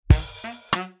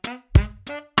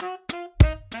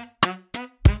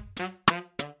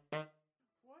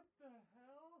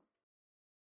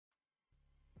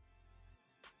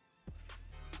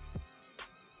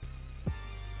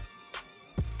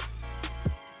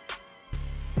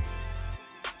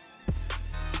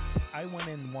I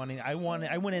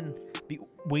went in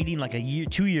waiting like a year,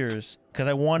 2 years, because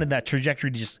I wanted that trajectory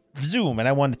to just zoom and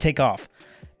I wanted to take off.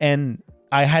 And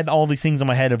I had all these things in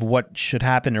my head of what should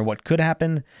happen or what could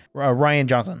happen. Rian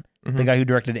Johnson, the guy who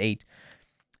directed 8,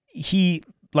 he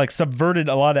like subverted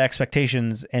a lot of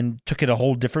expectations and took it a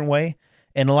whole different way.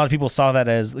 And a lot of people saw that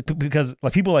as, because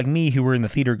like people like me who were in the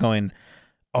theater going,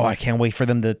 oh, I can't wait for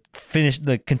them to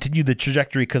continue the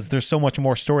trajectory because there's so much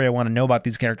more story I want to know about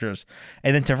these characters.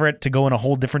 And then for it to go in a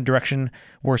whole different direction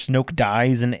where Snoke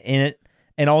dies and in it,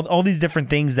 and all these different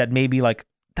things that maybe like,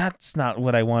 that's not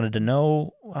what I wanted to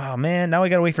know. Oh man, now I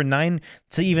got to wait for 9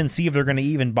 to even see if they're going to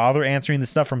even bother answering the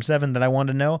stuff from 7 that I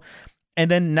wanted to know. And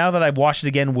then now that I've watched it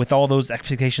again with all those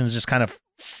expectations just kind of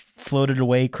floated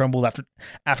away, crumbled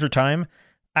after time,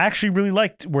 I actually really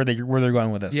liked where they're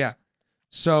going with this. Yeah.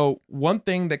 So one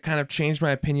thing that kind of changed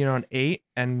my opinion on 8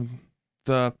 and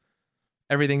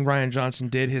everything Rian Johnson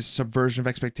did, his subversion of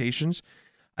expectations,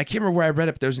 I can't remember where I read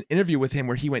it, but there was an interview with him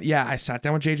where he went, I sat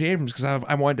down with J.J. Abrams because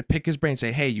I wanted to pick his brain and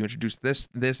say, hey, you introduced this,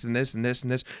 this, and this, and this, and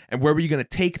this, and where were you going to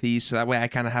take these so that way I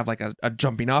kind of have like a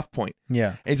jumping off point.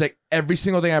 Yeah. And he's like, every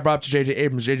single thing I brought up to J.J.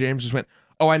 Abrams just went,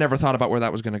 oh, I never thought about where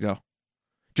that was going to go.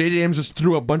 J.J. Abrams just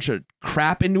threw a bunch of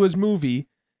crap into his movie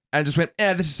and just went,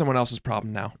 this is someone else's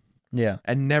problem now. Yeah.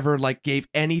 And never like gave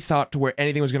any thought to where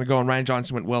anything was going to go. And Rian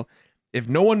Johnson went, well, if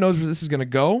no one knows where this is going to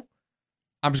go,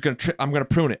 I'm just going to I'm going to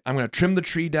prune it. I'm going to trim the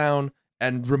tree down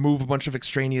and remove a bunch of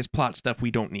extraneous plot stuff we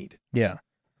don't need. Yeah.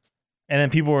 And then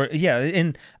people were,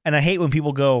 and I hate when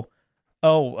people go,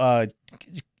 oh,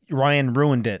 Ryan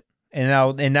ruined it. And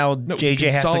now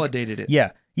JJ has consolidated it.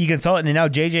 Yeah. He consolidated, and now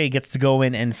JJ gets to go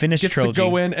in and finish trilogy. Gets to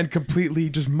go in and completely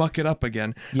just muck it up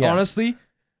again. Yeah. Honestly,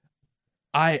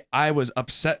 I was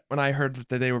upset when I heard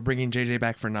that they were bringing JJ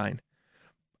back for 9.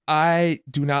 I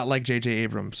do not like JJ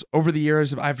Abrams. Over the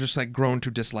years, I've just like grown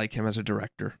to dislike him as a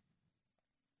director.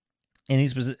 And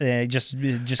he's just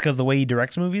because the way he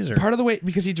directs movies, or part of the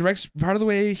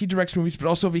way he directs movies, but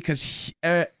also because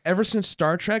ever since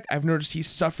Star Trek, I've noticed he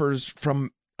suffers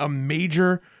from a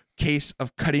major case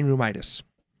of cutting roomitis.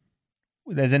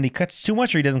 As in, he cuts too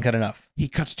much, or he doesn't cut enough? He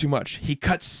cuts too much. He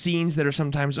cuts scenes that are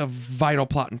sometimes of vital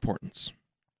plot importance.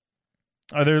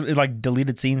 Are there like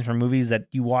deleted scenes from movies that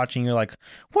you watch and you're like,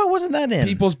 what wasn't that in?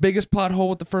 People's biggest plot hole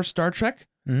with the first Star Trek,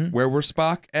 where were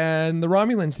Spock and the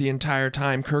Romulans the entire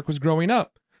time Kirk was growing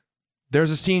up?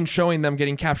 There's a scene showing them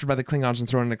getting captured by the Klingons and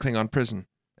thrown in a Klingon prison,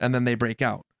 and then they break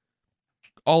out.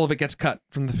 All of it gets cut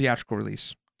from the theatrical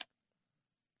release.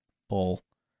 Bull.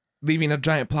 Leaving a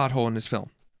giant plot hole in his film.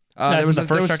 That was the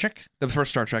first Star Trek? The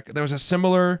first Star Trek. There was a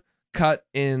similar cut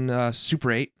in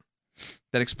Super 8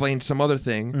 that explained some other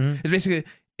thing. It's basically,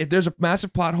 if there's a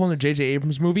massive plot hole in a J.J.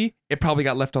 Abrams movie, it probably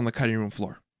got left on the cutting room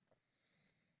floor.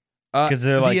 Because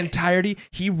the entirety,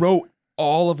 he wrote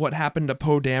all of what happened to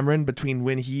Poe Dameron between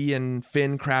when he and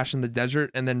Finn crash in the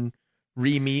desert and then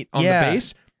re-meet on the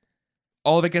base.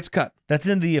 All of it gets cut. That's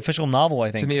in the official novel, I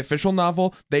think. It's in the official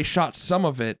novel. They shot some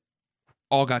of it.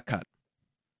 All got cut.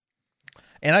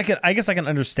 And I guess I can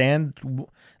understand.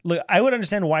 Look, I would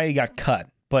understand why he got cut,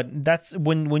 but that's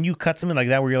when you cut something like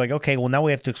that, where you're like, okay, well now we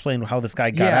have to explain how this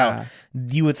guy got out.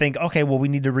 You would think, okay, well we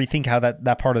need to rethink how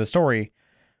that part of the story,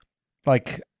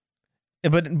 like,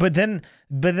 but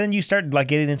then you start like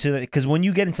getting into it, because when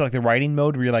you get into like the writing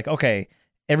mode, where you're like, okay,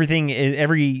 everything is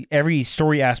every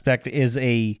story aspect is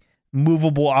a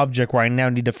movable object where I now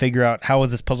need to figure out how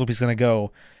is this puzzle piece going to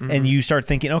go. And you start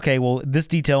thinking, okay, well, this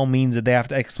detail means that they have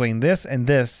to explain this and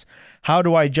this. How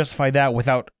do I justify that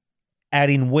without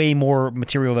adding way more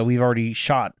material that we've already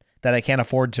shot that I can't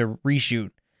afford to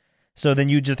reshoot? So then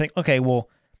you just think, okay, well,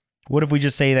 what if we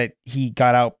just say that he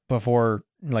got out before,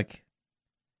 like,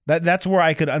 that's where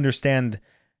I could understand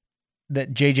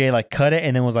that JJ like cut it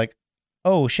and then was like,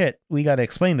 oh shit, we got to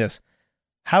explain this.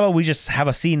 How about we just have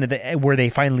a scene where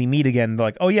they finally meet again? They're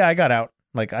like, oh yeah, I got out.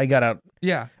 Like, I got out.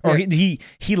 Yeah. Or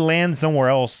he lands somewhere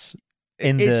else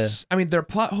I mean, there are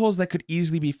plot holes that could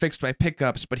easily be fixed by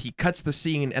pickups, but he cuts the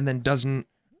scene and then doesn't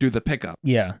do the pickup.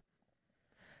 Yeah.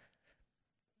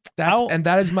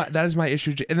 That is my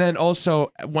issue. And then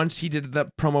also, once he did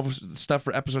the promo stuff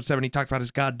for episode 7, he talked about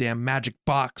his goddamn magic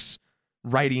box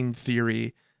writing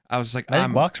theory. I was like,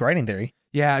 magic box writing theory?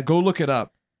 Yeah, go look it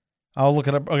up. I'll look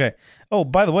it up. Okay. Oh,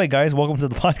 by the way, guys, welcome to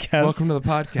the podcast. Welcome to the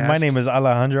podcast. My name is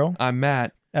Alejandro. I'm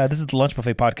Matt. This is the Lunch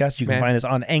Buffet podcast. You can find us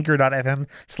on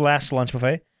anchor.fm/Lunch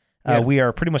Buffet. We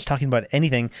are pretty much talking about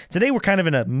anything. Today, we're kind of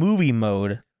in a movie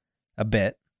mode a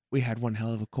bit. We had one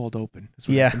hell of a cold open. That's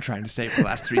what I've been trying to say for the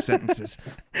last 3 sentences.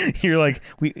 You're like,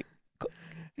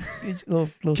 it's a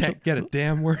little can't get a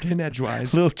damn word in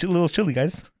edgewise. Little chilly,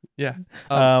 guys. Yeah.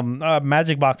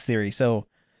 Magic box theory. So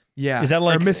Yeah. Is that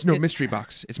like Mystery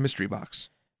Box? It's Mystery Box.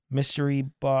 Mystery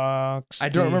Box. I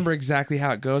don't remember exactly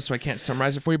how it goes, so I can't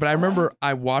summarize it for you. But I remember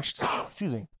I watched.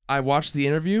 Excuse me. I watched the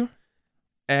interview,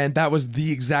 and that was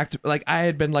the exact. Like I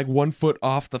had been like 1 foot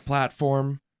off the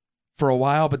platform for a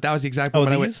while, but that was the exact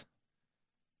moment I went.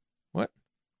 What?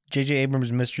 J.J.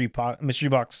 Abrams Mystery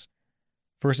Box,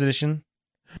 first edition.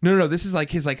 No. This is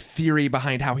like his like theory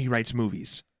behind how he writes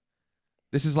movies.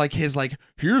 This is like his like.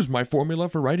 Here's my formula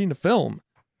for writing a film.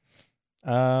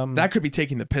 That could be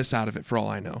taking the piss out of it for all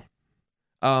I know.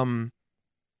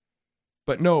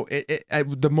 But no,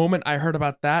 the moment I heard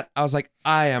about that, I was like,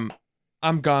 I'm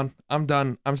gone. I'm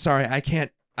done. I'm sorry. I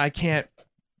can't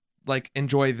like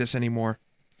enjoy this anymore.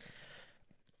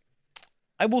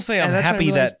 I will say I'm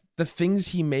happy that the things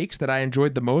he makes that I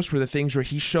enjoyed the most were the things where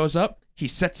he shows up, he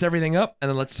sets everything up, and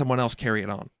then lets someone else carry it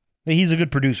on. He's a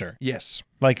good producer. Yes.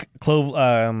 Like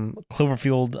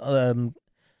Cloverfield,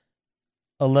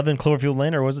 11 Cloverfield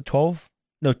Lane, or was it 12?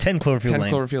 No, 10 Cloverfield Lane.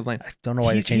 10 Cloverfield Lane. I don't know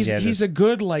why they changed the address. He's a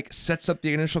good, like, sets up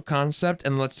the initial concept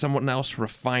and lets someone else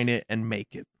refine it and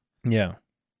make it. Yeah.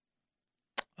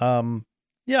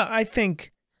 Yeah, I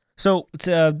think... So, this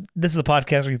is a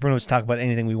podcast where we pretty much talk about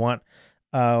anything we want.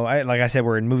 Like I said,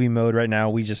 we're in movie mode right now.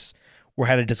 We're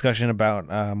had a discussion about...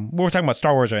 we're talking about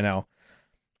Star Wars right now.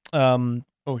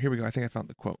 Oh, here we go. I think I found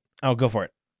the quote. Oh, go for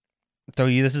it. So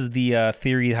this is the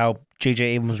theory how J.J.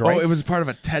 Abrams writes. Oh, it was part of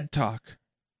a TED Talk.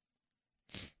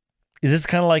 Is this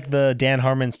kind of like the Dan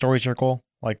Harmon story circle?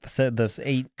 Like this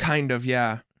 8? Kind of,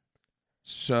 yeah.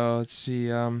 So let's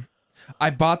see. I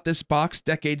bought this box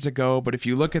decades ago, but if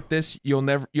you look at this,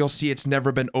 you'll see it's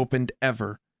never been opened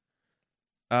ever.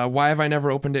 Why have I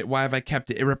never opened it? Why have I kept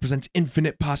it? It represents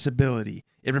infinite possibility.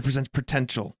 It represents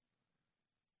potential.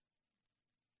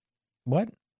 What?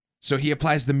 So he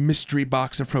applies the mystery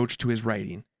box approach to his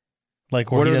writing.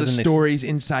 Like, what are the stories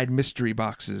inside mystery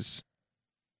boxes?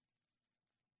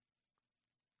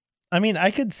 I mean,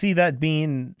 I could see that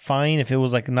being fine if it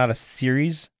was like not a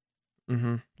series,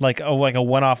 like a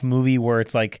one-off movie where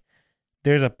it's like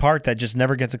there's a part that just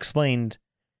never gets explained,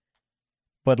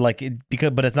 but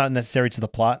it's not necessary to the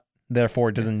plot, therefore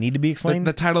it doesn't need to be explained.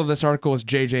 The title of this article is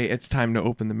JJ. It's time to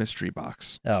open the mystery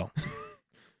box. Oh.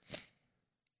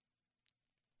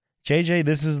 JJ,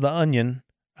 this is the Onion.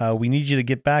 We need you to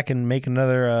get back and make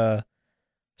another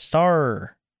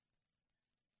star.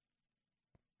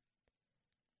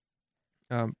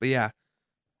 But yeah.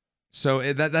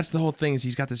 So that's the whole thing. Is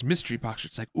he's got this mystery box.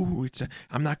 It's like, ooh,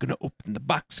 I'm not gonna open the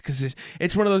box because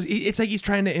it's one of those. It's like he's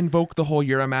trying to invoke the whole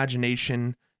your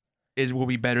imagination will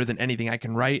be better than anything I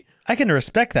can write. I can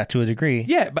respect that to a degree.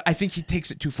 Yeah, but I think he takes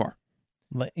it too far.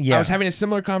 Yeah. I was having a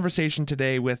similar conversation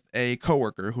today with a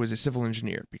coworker who is a civil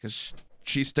engineer because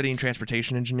she's studying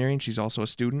transportation engineering. She's also a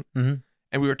student. Mm-hmm.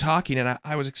 And we were talking, and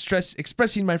I was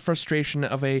expressing my frustration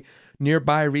of a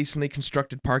nearby recently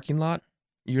constructed parking lot.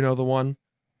 You know the one?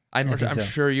 I'm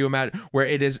sure you imagine, where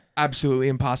it is absolutely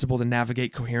impossible to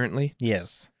navigate coherently.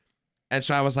 Yes. And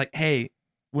so I was like, hey,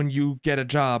 when you get a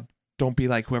job, don't be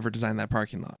like whoever designed that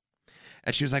parking lot.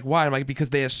 And she was like, why? I'm like, because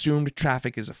they assumed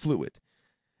traffic is a fluid.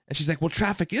 And she's like, well,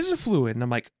 traffic is a fluid. And I'm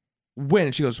like, when?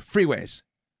 And she goes, freeways.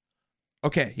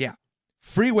 Okay, yeah.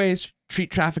 Freeways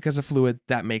treat traffic as a fluid.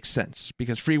 That makes sense.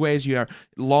 Because freeways, you have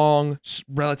long,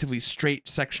 relatively straight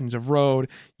sections of road.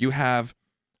 You have,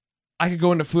 I could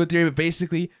go into fluid theory, but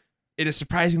basically, it is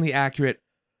surprisingly accurate.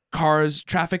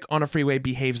 Traffic on a freeway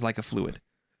behaves like a fluid.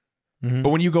 Mm-hmm. But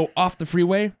when you go off the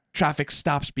freeway, traffic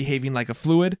stops behaving like a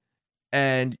fluid.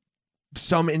 And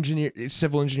some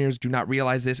civil engineers do not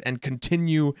realize this and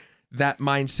continue that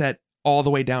mindset all the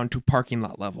way down to parking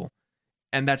lot level.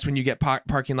 And that's when you get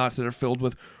parking lots that are filled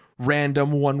with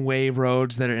random one-way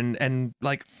roads that are and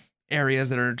like areas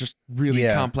that are just really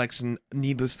complex and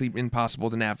needlessly impossible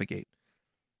to navigate.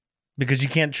 Because you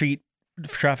can't treat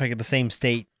traffic at the same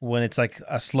state when it's like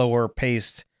a slower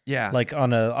paced, like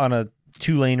on a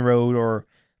 2-lane road or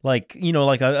like, you know,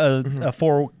 like a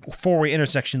four-way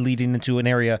intersection leading into an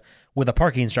area with a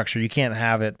parking structure. You can't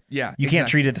have it. Yeah. You can't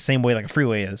treat it the same way like a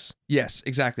freeway is. Yes,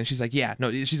 exactly. And she's like, yeah,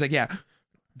 no, she's like, yeah.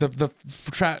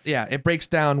 It breaks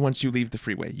down once you leave the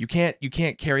freeway. You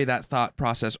can't carry that thought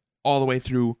process all the way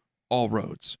through all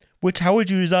roads. How would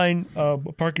you design a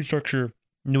parking structure?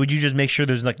 Would you just make sure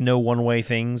there's like no one-way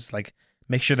things? Like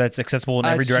make sure that's accessible in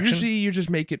every direction? Usually you just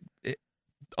make it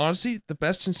honestly, the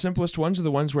best and simplest ones are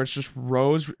the ones where it's just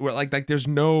roads where like there's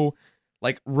no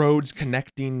like roads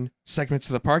connecting segments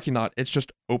to the parking lot. It's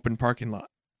just open parking lot.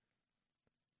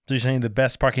 So you're saying the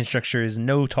best parking structure is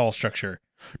no tall structure?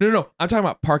 No. I'm talking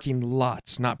about parking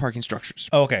lots, not parking structures.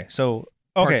 Oh, okay. So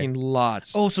parking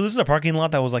lots. Oh, so this is a parking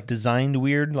lot that was like designed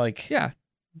weird, like yeah.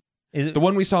 Is it The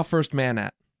one we saw First Man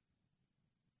at.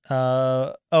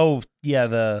 Oh yeah,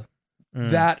 the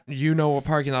That what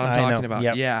parking lot I'm talking about.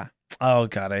 Yep. Yeah. Oh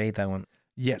god, I hate that one.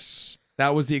 Yes.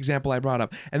 That was the example I brought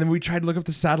up. And then we tried to look up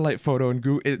the satellite photo and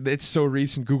it's so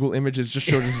recent. Google Images just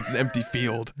showed us an empty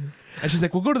field. And she's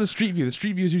like, "We'll go to the Street View. The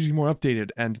Street View is usually more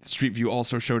updated." And the Street View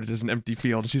also showed it as an empty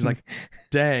field. And she's like,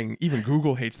 "Dang, even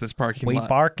Google hates this parking lot." We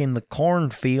park in the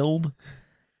cornfield,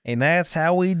 and that's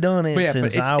how we done it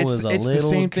since I was a little kid. It's the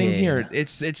same thing here.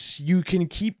 It's you can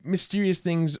keep mysterious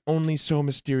things only so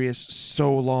mysterious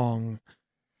so long.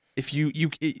 If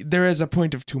there is a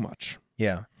point of too much.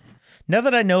 Yeah. Now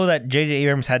that I know that J.J.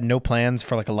 Abrams had no plans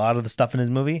for like a lot of the stuff in his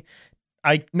movie,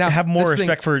 I have more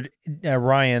respect for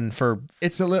Ryan for.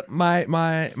 It's a little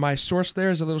my source there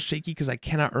is a little shaky because I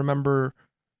cannot remember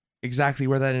exactly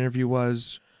where that interview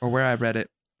was or where I read it.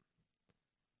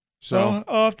 So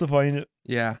I'll have to find it.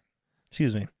 Yeah.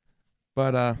 Excuse me.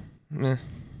 But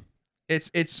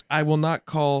it's I will not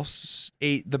call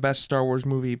 8 the best Star Wars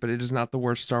movie, but it is not the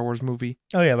worst Star Wars movie.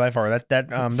 Oh yeah, by far. That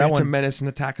Phantom one, Menace and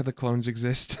Attack of the Clones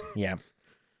exist. Yeah.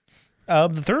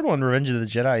 The third one, Revenge of the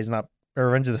Jedi, is not, or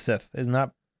Revenge of the Sith, is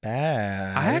not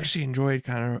bad. I actually enjoyed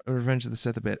kind of Revenge of the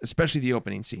Sith a bit, especially the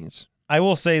opening scenes. I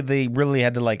will say they really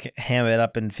had to like ham it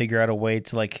up and figure out a way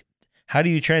to like, how do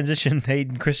you transition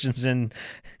Hayden Christensen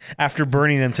after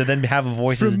burning him to then have a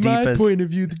voice as deep as... From my point of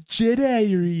view, the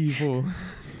Jedi are evil.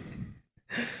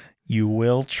 You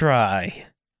will try.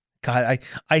 God,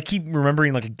 I keep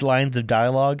remembering like lines of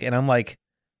dialogue, and I'm like,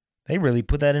 they really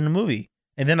put that in a movie.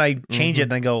 And then I change it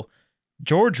and I go,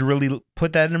 George really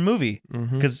put that in a movie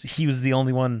because he was the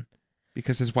only one.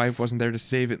 Because his wife wasn't there to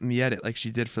save it in the edit like she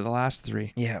did for the last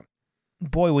 3. Yeah.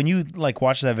 Boy, when you like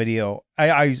watch that video,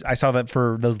 I saw that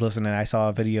for those listening. I saw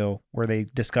a video where they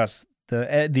discuss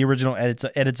the original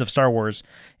edits of Star Wars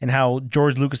and how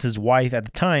George Lucas's wife at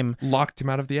the time locked him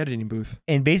out of the editing booth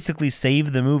and basically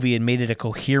saved the movie and made it a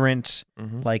coherent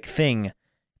like thing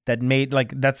that made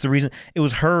like that's the reason it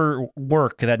was her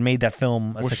work that made that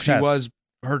film a success.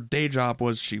 Her day job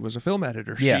was she was a film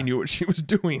editor. Yeah. She knew what she was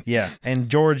doing. Yeah, and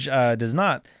George does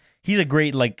not. He's a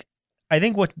great like. I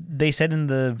think what they said in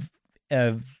the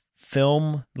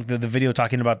film, the video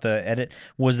talking about the edit,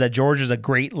 was that George is a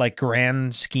great like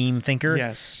grand scheme thinker.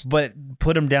 Yes, but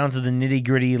put him down to the nitty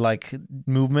gritty like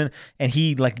movement, and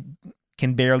he like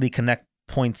can barely connect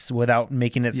points without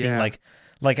making it seem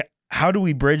like how do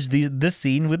we bridge this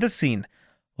scene with this scene?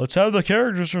 Let's have the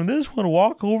characters from this one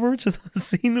walk over to the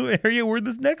scene area where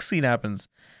this next scene happens.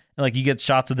 And like you get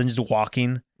shots of them just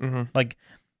walking. Like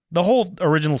the whole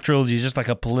original trilogy is just like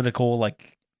a political,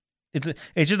 like it's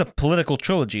just a political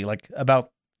trilogy, like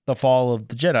about the fall of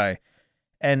the Jedi.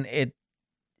 And it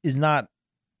is not,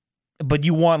 but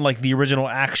you want like the original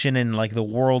action and like the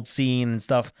world scene and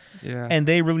stuff. Yeah. And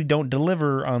they really don't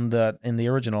deliver on that in the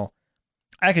original.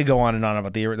 I could go on and on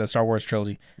about the Star Wars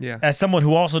trilogy. Yeah. As someone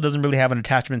who also doesn't really have an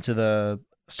attachment to the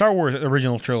Star Wars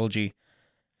original trilogy,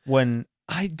 when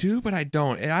I do, but I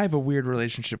don't. I have a weird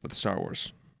relationship with Star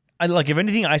Wars. I like, if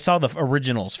anything, I saw the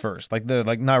originals first,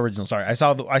 not original. Sorry, I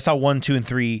saw 1, 2, and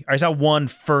 3. I saw 1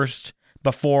 first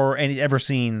before any ever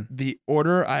seen. The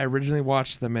order I originally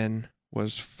watched them in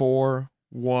was 4,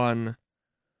 1,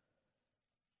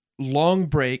 long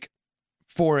break,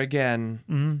 4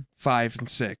 again, 5 and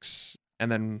 6.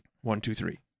 And then 1, 2,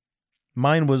 3.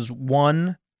 Mine was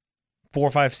 1, 4,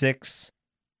 5, 6,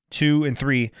 2, and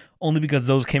 3, only because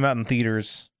those came out in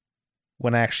theaters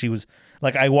when I actually was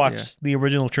like I watched the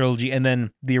original trilogy and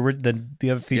then the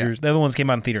other theaters. The other ones came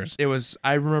out in theaters. It was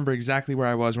I remember exactly where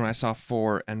I was when I saw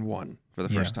 4 and 1 for the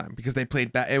first time because they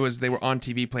played back. They were on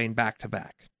TV playing back to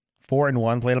back. 4 and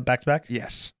 1 played back to back.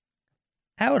 Yes.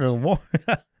 How would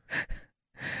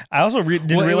I also didn't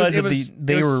realize that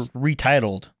they were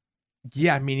retitled.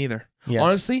 Yeah, me neither. Yeah.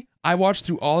 Honestly, I watched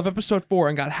through all of episode 4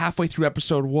 and got halfway through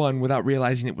episode 1 without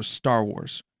realizing it was Star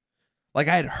Wars. Like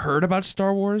I had heard about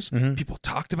Star Wars. People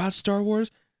talked about Star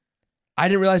Wars. I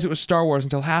didn't realize it was Star Wars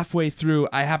until halfway through.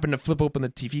 I happened to flip open the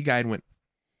TV guide and went,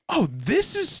 "Oh,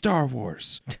 this is Star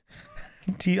Wars."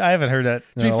 I haven't heard that.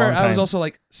 To be fair, I was also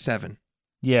like 7.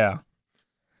 Yeah.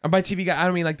 And by TV guide, I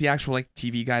don't mean like the actual like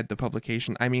TV guide, the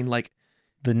publication. I mean like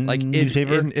the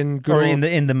newspaper in good or old,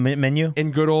 in the menu in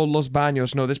good old Los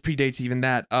Baños. No, this predates even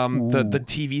that. The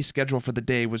TV schedule for the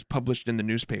day was published in the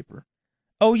newspaper.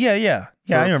 Oh yeah.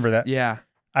 I remember that. Yeah,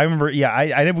 I remember.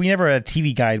 Yeah, we never had a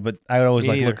TV guide, but I would always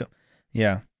like look up.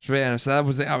 Yeah. So that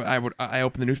was I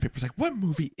opened the newspaper. It's like, what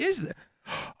movie is that?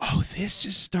 Oh, this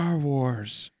is Star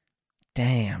Wars.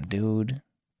 Damn, dude.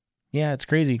 Yeah, it's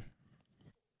crazy.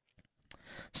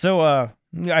 So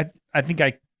I think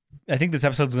this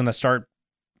episode's gonna start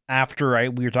after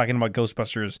we were talking about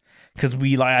Ghostbusters because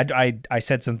I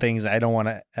said some things I don't want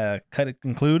to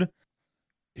include.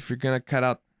 If you're gonna cut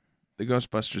out the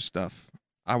Ghostbusters stuff,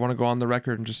 I want to go on the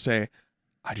record and just say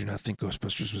I do not think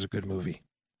Ghostbusters was a good movie.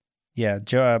 Yeah,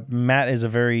 Matt is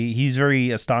he's a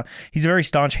very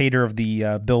staunch hater of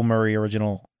the Bill Murray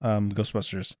original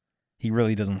Ghostbusters. He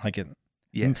really doesn't like it.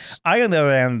 Yes. I, on the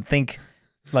other hand, think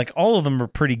like all of them are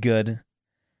pretty good.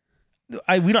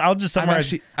 I'll just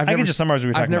summarize. I can just summarize what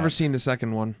we're talking about. I've never seen the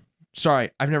second one.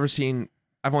 Sorry, I've only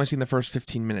seen the first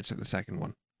 15 minutes of the second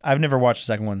one. I've never watched the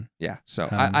second one. Yeah, so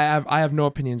I have no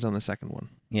opinions on the second one.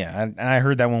 Yeah, and I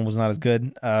heard that one was not as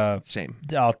good. Same.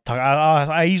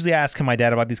 I usually ask my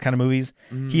dad about these kind of movies.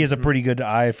 Mm-hmm. He has a pretty good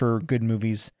eye for good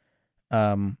movies.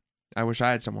 I wish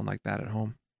I had someone like that at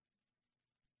home.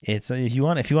 It's if you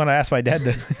want to ask my dad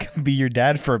to be your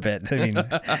dad for a bit. I mean,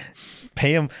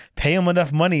 pay him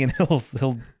enough money, and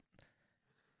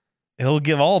he'll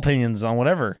give all opinions on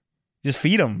whatever. Just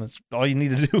feed him. That's all you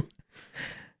need to do.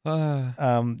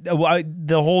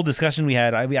 The whole discussion we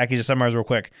had, I could just summarize real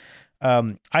quick.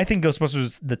 I think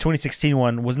Ghostbusters, the 2016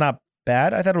 one, was not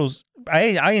bad. I thought it was.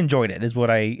 I enjoyed it.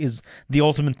 Is the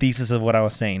ultimate thesis of what I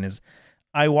was saying. Is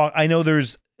I know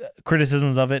there's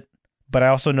criticisms of it, but I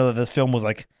also know that this film was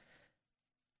like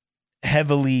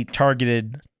heavily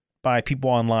targeted by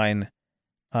people online.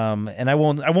 And I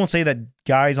won't say that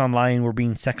guys online were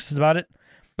being sexist about it.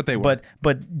 But they were.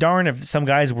 But darn if some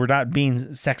guys were not being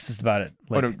sexist about it.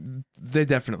 Like, they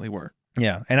definitely were.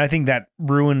 Yeah, and I think that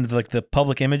ruined like the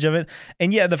public image of it.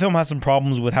 And yeah, the film has some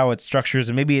problems with how it structures,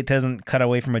 and maybe it doesn't cut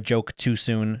away from a joke too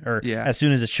soon or as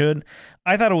soon as it should.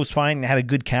 I thought it was fine. It had a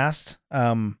good cast.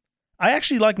 I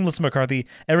actually like Melissa McCarthy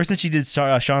ever since she did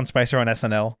Sean Spicer on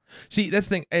SNL. See, that's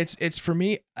the thing. It's for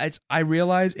me. I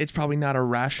realize it's probably not a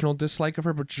rational dislike of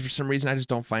her, but for some reason I just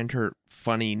don't find her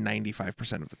funny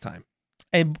 95% of the time.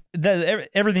 And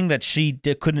everything that she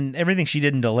everything she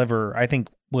didn't deliver, I think,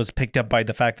 was picked up by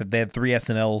the fact that they had 3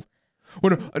 SNL.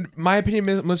 Well, no, my opinion,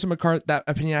 Melissa McCarthy. That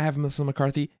opinion I have of Melissa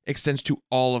McCarthy extends to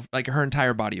all of like her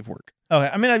entire body of work. Okay,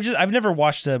 I mean, I've never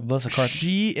watched Melissa McCarthy.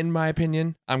 She, in my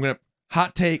opinion, I'm gonna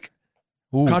hot take,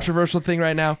 controversial thing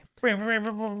right now.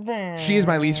 She is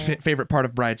my least favorite part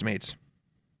of Bridesmaids.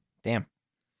 Damn.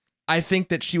 I think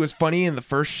that she was funny in the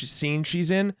first scene she's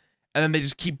in. And then they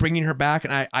just keep bringing her back,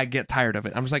 and I get tired of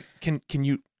it. I'm just like, can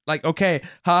you, like, okay,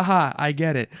 haha, I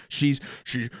get it. She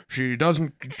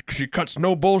cuts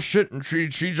no bullshit, and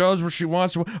she does what she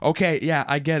wants. Okay, yeah,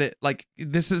 I get it. Like,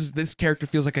 this character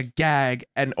feels like a gag,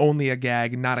 and only a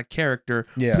gag, not a character.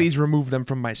 Yeah. Please remove them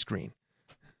from my screen.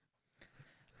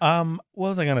 What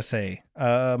was I gonna say?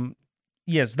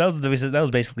 Yes, that was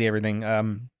basically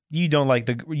everything. You don't like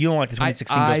the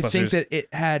 2016 Ghostbusters. I think that it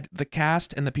had the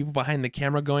cast and the people behind the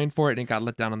camera going for it, and it got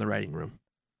let down in the writing room.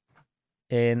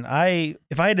 And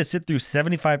if I had to sit through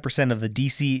 75% of the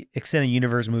DC Extended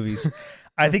Universe movies,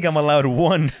 I think I'm allowed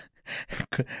one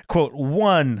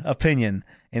opinion,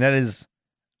 and that is,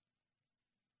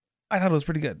 I thought it was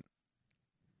pretty good.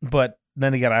 But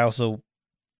then again, I also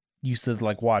used to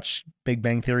like watch Big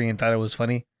Bang Theory and thought it was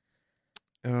funny.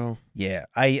 Oh yeah,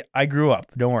 I grew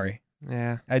up. Don't worry.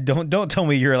 Yeah. Don't tell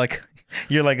me you're like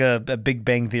a Big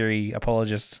Bang Theory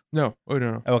apologist. No. Oh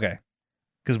no. Okay.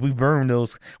 Because we burned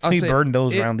those.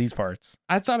 Around these parts.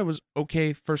 I thought it was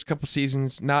okay first couple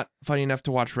seasons. Not funny enough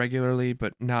to watch regularly,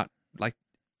 but not like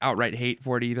outright hate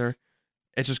for it either.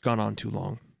 It's just gone on too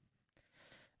long.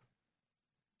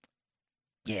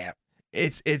 Yeah.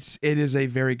 It is a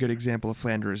very good example of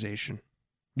Flanderization.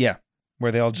 Yeah.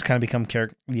 Where they all just kind of become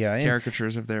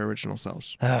caricatures of their original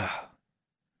selves.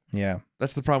 Yeah,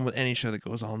 that's the problem with any show that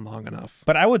goes on long enough.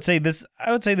 But I would say this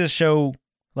show,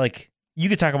 like, you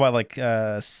could talk about like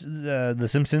the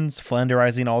Simpsons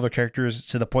Flanderizing all their characters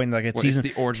to the point like it's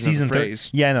the origin of the phrase.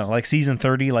 Yeah, no, like season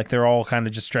 30, like they're all kind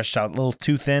of just stretched out a little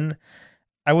too thin.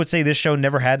 I would say this show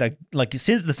never had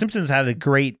since the Simpsons had a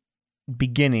great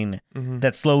beginning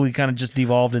that slowly kind of just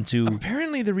devolved into.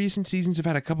 Apparently, the recent seasons have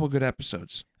had a couple of good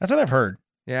episodes. That's what I've heard.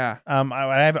 Yeah. I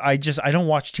don't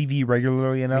watch TV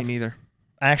regularly enough. Me neither.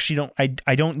 I actually don't.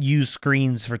 I don't use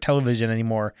screens for television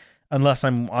anymore unless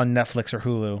I'm on Netflix or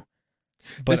Hulu.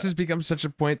 But this has become such a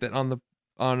point that on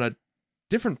a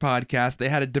different podcast they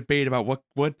had a debate about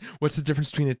what's the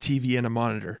difference between a TV and a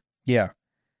monitor. Yeah,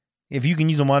 if you can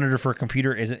use a monitor for a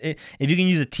computer, is it? If you can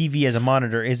use a TV as a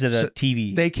monitor, is it a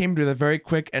TV? They came to the very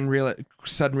quick and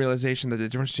sudden realization that the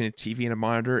difference between a TV and a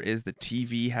monitor is the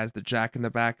TV has the jack in the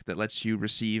back that lets you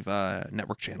receive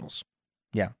network channels.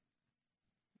 Yeah.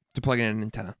 To plug in an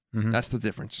antenna. Mm-hmm. That's the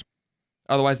difference.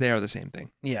 Otherwise, they are the same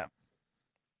thing. Yeah.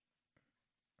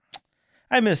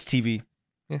 I miss TV.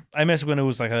 Yeah. I miss when it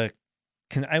was like a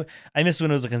I miss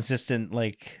when it was a consistent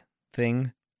like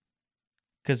thing.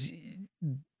 Because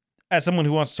as someone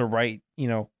who wants to write,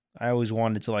 I always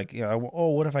wanted to like,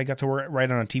 what if I got to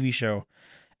write on a TV show?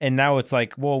 And now it's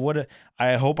like, well,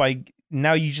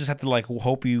 now you just have to like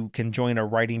hope you can join a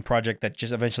writing project that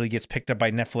just eventually gets picked up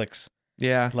by Netflix.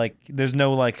 Yeah. Like there's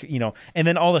no like, and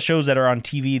then all the shows that are on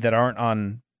TV that aren't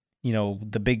on,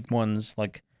 the big ones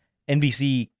like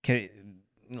NBC,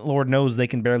 Lord knows they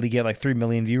can barely get like 3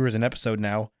 million viewers an episode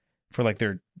now for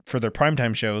their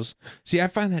primetime shows. See, I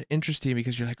find that interesting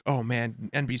because you're like, oh man,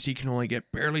 NBC can only get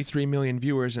barely 3 million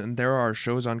viewers, and there are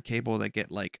shows on cable that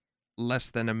get like less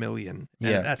than 1 million,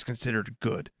 and that's considered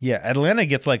good. Yeah, Atlanta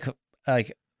gets like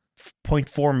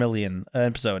 0.4 million an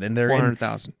episode, and they're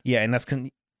 400,000. Yeah, and that's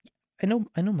I know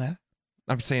math.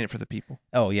 I'm saying it for the people.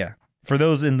 Oh yeah, for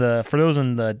those in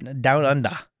the down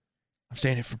under. I'm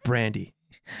saying it for Brandy.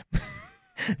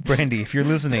 Brandy, if you're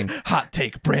listening, hot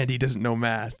take: Brandy doesn't know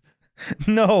math.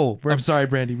 No, I'm sorry,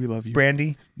 Brandy. We love you.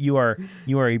 Brandy, you are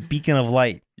a beacon of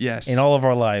light. Yes. In all of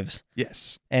our lives.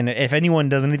 Yes. And if anyone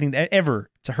does anything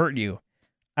ever to hurt you,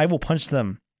 I will punch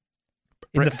them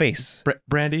in the face.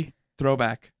 Brandy,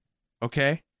 throwback.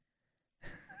 Okay.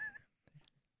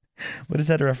 What is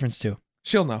that a reference to?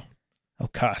 She'll know. Oh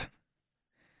God.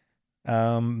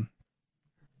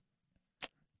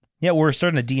 Yeah, we're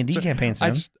starting a D&D campaign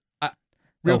soon.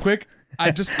 Real quick,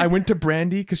 I went to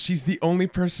Brandy because she's the only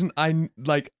person I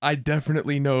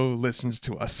definitely know listens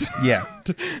to us. Yeah.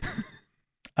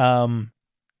 I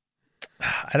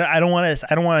don't want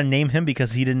to name him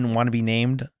because he didn't want to be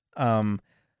named.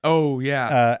 Oh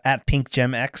yeah. At Pink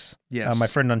Gem X. Yes. My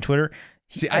friend on Twitter.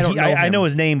 See, I don't know him. I know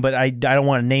his name, but I don't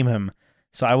want to name him.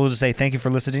 So I will just say thank you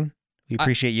for listening. We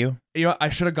appreciate you. I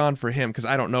should have gone for him because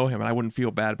I don't know him and I wouldn't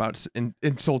feel bad about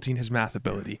insulting his math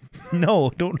ability.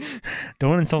 No, don't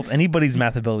insult anybody's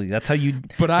math ability. That's how you.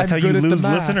 That's how you lose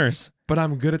listeners. But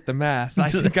I'm good at the math. I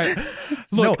think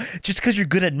no, just because you're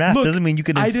good at math doesn't mean you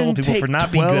can insult people for not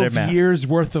being good at math. 12 years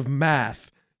worth of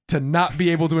math to not be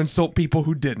able to insult people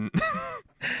who didn't.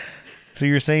 So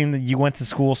you're saying that you went to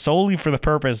school solely for the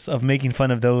purpose of making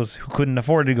fun of those who couldn't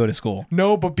afford to go to school?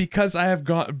 No, but because I have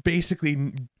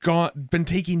been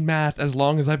taking math as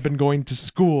long as I've been going to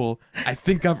school, I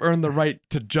think I've earned the right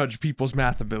to judge people's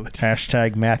math ability.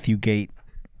 #MatthewGate.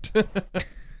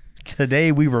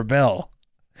 Today we rebel.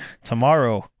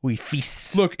 Tomorrow we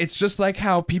feast. Look, it's just like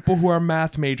how people who are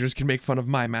math majors can make fun of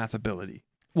my math ability.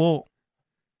 Well...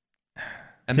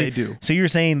 And they do. So you're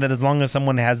saying that as long as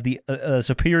someone has the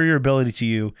superior ability to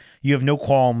you, you have no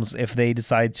qualms if they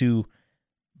decide to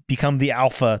become the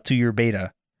alpha to your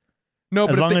beta. No,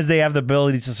 but as long as they have the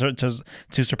ability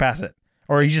to surpass it.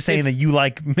 Or are you just saying that you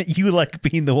like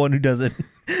being the one who does it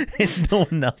and no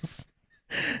one else?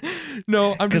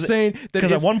 No, I'm just saying that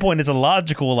because at one point it's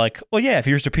illogical. Like, well, yeah, if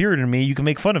you're superior to me, you can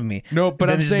make fun of me. No, but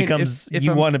then I'm saying becomes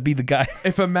you want to be the guy.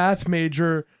 If a math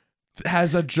major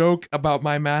has a joke about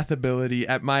my math ability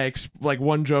at my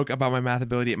one joke about my math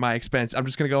ability at my expense, I'm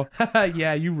just gonna go, haha,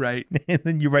 yeah, you right. And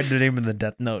then you write their name in the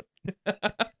death note.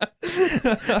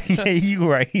 Yeah, you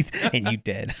right, and you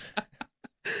dead.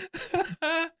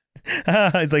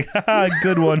 It's like, haha,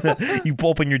 good one. You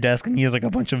open your desk and he has like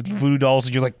a bunch of voodoo dolls,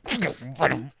 and you're like,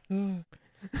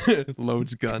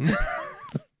 loads gun.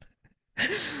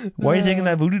 Why are you taking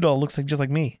that voodoo doll? It looks just like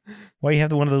me. Why do you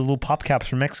have one of those little pop caps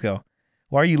from Mexico?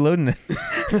 Why are you loading it?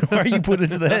 Why are you putting it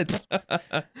to the head?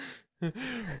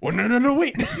 Oh, no,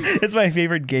 wait. It's my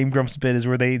favorite Game Grumps bit is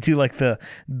where they do like the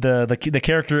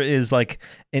character is like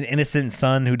an innocent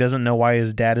son who doesn't know why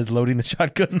his dad is loading the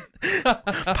shotgun.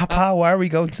 Papa, why are we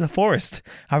going to the forest?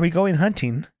 Are we going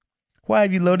hunting? Why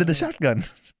have you loaded the shotgun?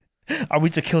 Are we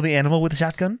to kill the animal with the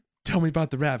shotgun? Tell me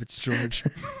about the rabbits, George.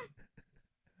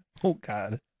 Oh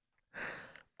God.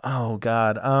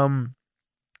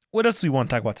 What else do we want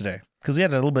to talk about today? Because we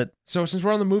had a little bit. So since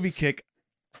we're on the movie kick,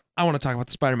 I want to talk about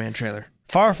the Spider-Man trailer.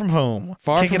 Far From Home.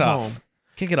 Kick it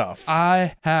off.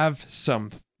 I have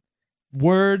some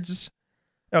words.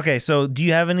 Okay, so do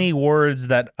you have any words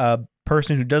that a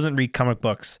person who doesn't read comic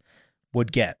books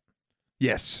would get?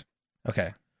 Yes.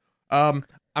 Okay. I'm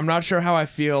not sure how I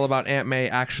feel about Aunt May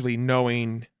actually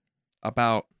knowing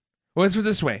about. Well, let's put it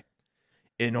this way: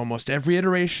 in almost every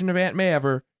iteration of Aunt May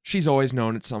ever, she's always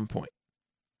known at some point.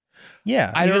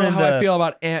 Yeah. I don't know how I feel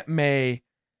about Aunt May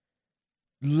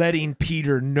letting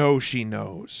Peter know she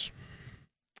knows.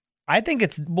 I think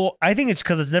it's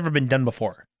because it's never been done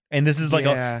before. And this is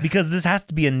like because this has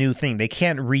to be a new thing. They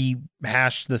can't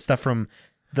rehash the stuff from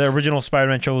the original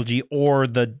Spider-Man trilogy or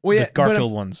the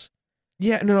Garfield ones.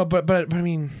 Yeah, no, but I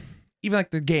mean, even like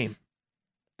the game.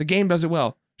 The game does it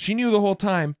well. She knew the whole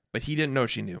time, but he didn't know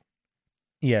she knew.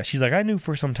 Yeah, she's like, I knew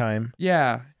for some time.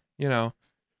 Yeah, you know,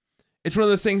 it's one of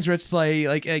those things where it's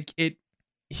like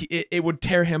it would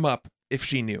tear him up if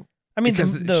she knew. I mean,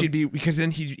 because because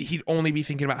then he'd only be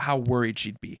thinking about how worried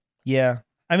she'd be. Yeah.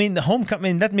 I mean, the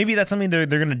homecoming, maybe that's something they're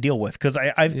going to deal with, because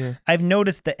I've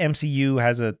noticed the MCU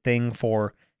has a thing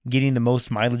for getting the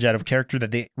most mileage out of a character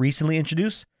that they recently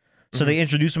introduced. So they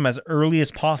introduce them as early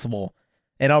as possible.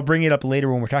 And I'll bring it up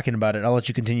later when we're talking about it. I'll let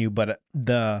you continue. But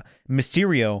the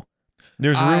Mysterio,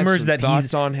 there's rumors that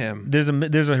thoughts on him. There's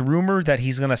a rumor that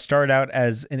he's going to start out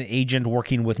as an agent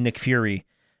working with Nick Fury,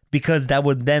 because that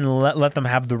would then let them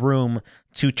have the room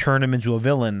to turn him into a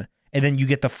villain. And then you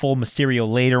get the full Mysterio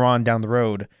later on down the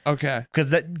road. Okay.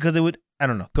 Because it would, I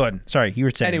don't know. Go ahead. Sorry, you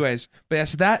were saying. Anyways, but yeah,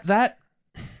 so that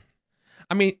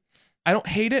I mean, I don't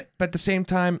hate it, but at the same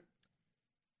time,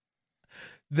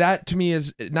 that to me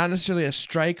is not necessarily a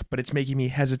strike, but it's making me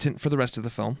hesitant for the rest of the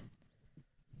film.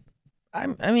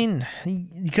 I mean,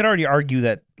 you could already argue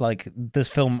that, like, this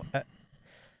film,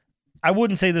 I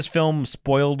wouldn't say this film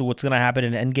spoiled what's going to happen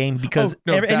in Endgame, because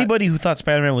anybody who thought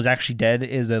Spider-Man was actually dead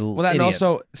is a well. That idiot. And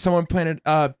also someone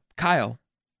Kyle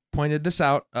pointed this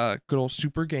out. Good old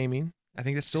Super Gaming. I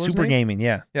think that's still his Super name. Gaming.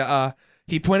 Yeah. Yeah.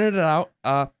 He pointed it out.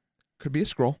 Could be a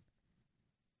scroll.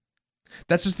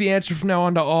 That's just the answer from now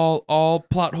on to all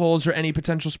plot holes or any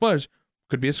potential spoilers.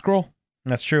 Could be a scroll.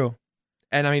 That's true.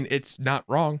 And I mean, it's not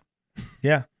wrong.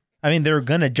 Yeah. I mean, they're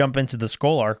gonna jump into the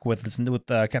scroll arc with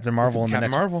Captain Marvel and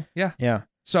Captain Marvel. Yeah. Yeah.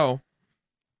 So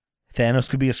Thanos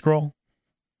could be a scroll.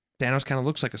 Thanos kind of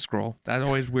looks like a scroll. That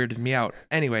always weirded me out.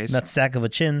 Anyways, nutsack of a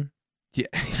chin. Yeah.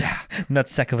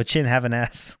 Nutsack of a chin, have an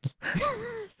ass.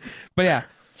 But yeah,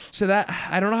 so that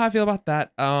I don't know how I feel about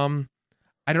that.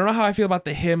 I don't know how I feel about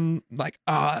him like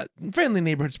friendly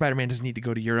neighborhood Spider-Man doesn't need to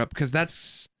go to Europe, because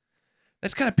that's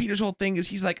kind of Peter's whole thing. Is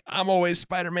he's like, I'm always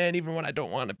Spider-Man even when I don't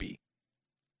want to be.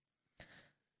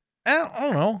 I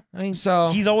don't know. I mean, so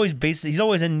he's always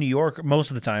in New York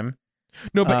most of the time.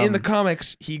 No, but in the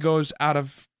comics, he goes out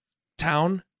of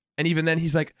town, and even then,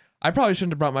 he's like, I probably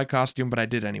shouldn't have brought my costume, but I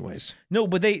did anyways. No,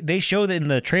 but they show that in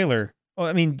the trailer. Oh,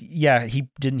 I mean, yeah, he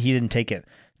didn't take it.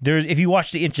 If you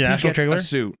watch the international trailer, a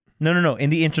suit. No, in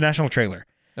the international trailer,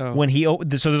 when so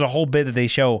there's a whole bit that they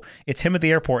show. It's him at the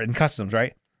airport in customs,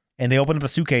 right? And they open up a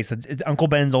suitcase. It's Uncle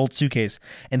Ben's old suitcase,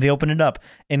 and they open it up,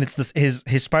 and it's his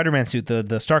Spider-Man suit,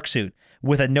 the Stark suit,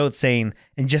 with a note saying,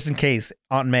 "And just in case,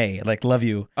 Aunt May, like, love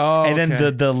you." Oh, and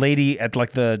then the lady at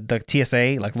like the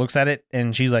TSA like looks at it,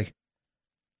 and she's like,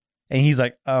 and he's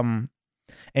like, and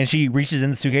she reaches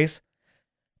in the suitcase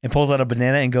and pulls out a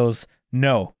banana and goes,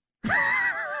 "No."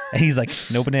 And he's like,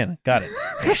 "No banana, got it."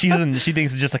 She thinks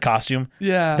it's just a costume.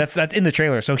 Yeah, that's in the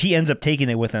trailer. So he ends up taking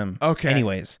it with him. Okay.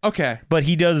 Anyways. Okay. But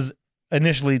he does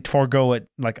initially forego it.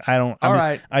 Like,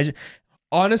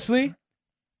 Honestly,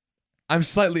 I'm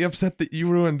slightly upset that you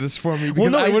ruined this for me,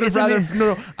 because I would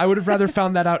have rather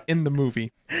found that out in the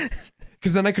movie.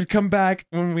 Because then I could come back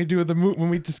when we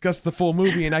discuss the full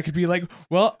movie, and I could be like,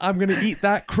 well, I'm gonna eat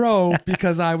that crow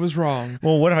because I was wrong.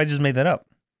 Well, what if I just made that up?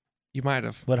 You might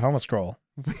have. What if I'm a scroll?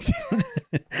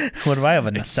 What if I have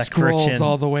a nutsack for a chin? Scrolls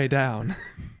all the way down.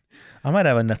 I might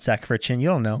have a nutsack for a chin. You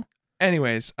don't know.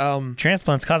 Anyways,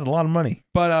 transplants cost a lot of money.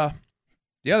 But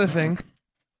the other thing,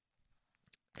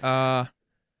 the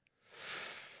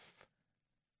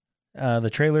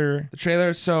trailer. The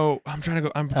trailer. So I'm going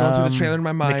through the trailer in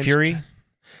my mind.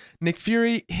 Nick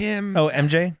Fury, him. Oh,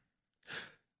 MJ.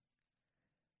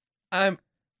 I'm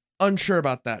unsure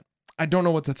about that. I don't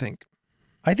know what to think.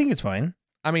 I think it's fine.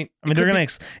 I mean, they're gonna.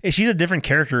 She's a different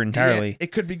character entirely. Yeah,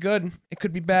 it could be good. It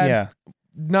could be bad. Yeah.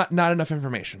 Not enough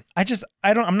information. I'm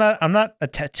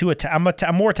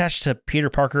more attached to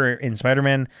Peter Parker and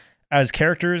Spider-Man as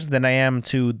characters than I am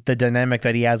to the dynamic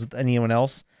that he has with anyone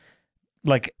else.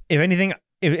 Like, if anything,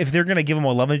 if they're gonna give him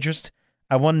a love interest,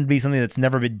 I want it to be something that's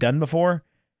never been done before,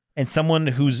 and someone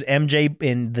who's MJ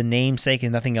in the namesake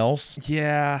and nothing else.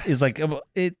 Yeah. Is like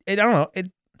it. I don't know.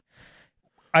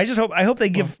 I hope they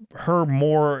give her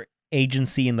more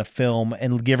agency in the film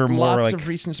and give her more. Lots of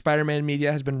recent Spider-Man media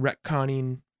has been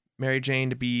retconning Mary Jane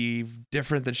to be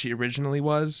different than she originally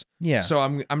was. Yeah. So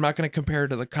I'm not going to compare her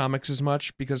to the comics as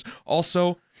much, because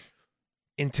also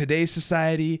in today's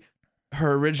society,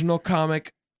 her original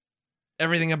comic,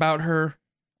 everything about her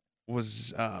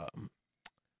was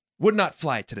would not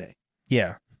fly today.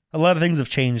 Yeah. A lot of things have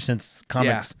changed since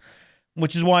comics. Yeah.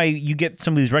 Which is why you get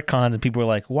some of these retcons and people are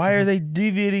like, why are they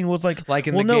deviating? Well, it's like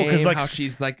in the game, how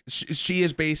she's like,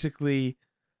 she's basically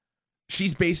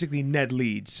Ned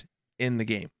Leeds in the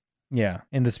game. Yeah,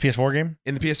 in this PS4 game?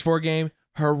 In the PS4 game,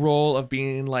 her role of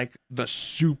being like the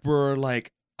super,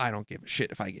 like, I don't give a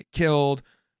shit if I get killed.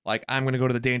 Like, I'm going to go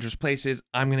to the dangerous places.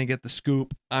 I'm going to get the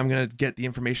scoop. I'm going to get the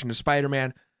information to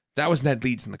Spider-Man. That was Ned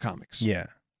Leeds in the comics. Yeah.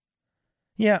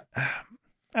 Yeah.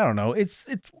 I don't know. It's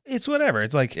whatever.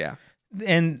 It's like, yeah.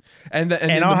 And in I'll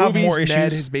the have movies, more issues.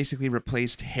 Ned has basically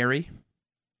replaced Harry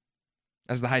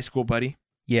as the high school buddy.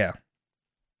 Yeah.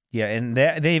 Yeah, and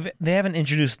they haven't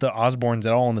introduced the Osborns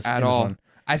at all in this one.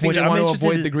 I think they want to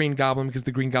avoid the Green Goblin because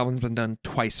the Green Goblin's been done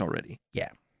twice already. Yeah.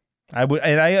 I would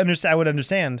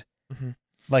understand. Mm-hmm.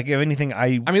 Like, if anything,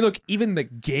 I mean, look, even the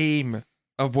game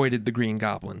avoided the Green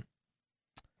Goblin.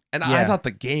 And I thought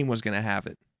the game was going to have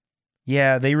it.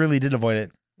 Yeah, they really did avoid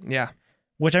it. Yeah.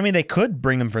 Which, I mean, they could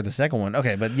bring them for the second one.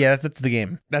 Okay, but yeah, that's the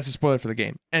game. That's a spoiler for the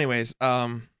game. Anyways,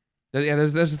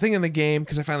 there's a thing in the game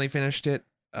because I finally finished it.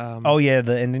 The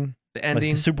ending. The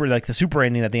ending. Like the super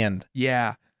ending at the end.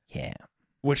 Yeah. Yeah.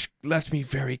 Which left me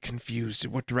very confused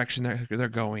at what direction they're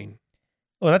going.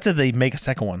 Well, that's if they make a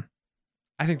second one.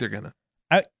 I think they're gonna.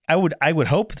 I would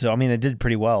hope so. I mean, it did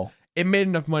pretty well. It made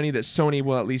enough money that Sony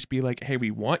will at least be like, "Hey,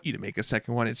 we want you to make a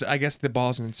second one." It's, I guess, the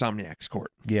ball's in Insomniac's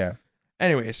court. Yeah.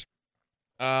 Anyways,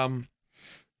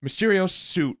 Mysterio's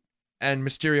suit and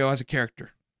Mysterio as a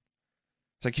character.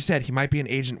 It's like you said, he might be an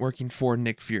agent working for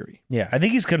Nick Fury. Yeah, I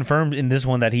think he's confirmed in this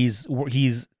one that he's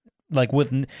with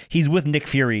Nick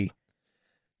Fury.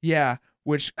 Yeah,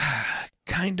 which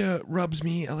kind of rubs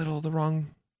me a little the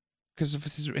wrong because of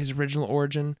his original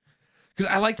origin. Because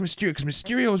I liked Mysterio, because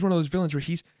Mysterio is one of those villains where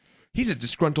he's a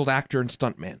disgruntled actor and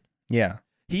stuntman. Yeah,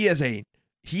 he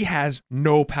has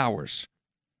no powers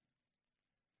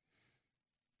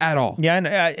at all.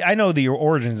 Yeah, I know the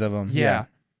origins of him. Yeah.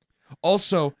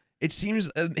 Also, it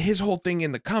seems his whole thing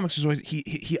in the comics was always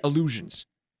he illusions.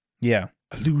 Yeah,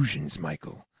 illusions,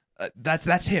 Michael.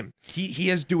 That's him. He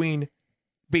is doing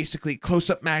basically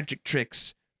close-up magic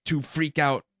tricks to freak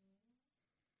out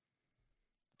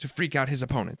his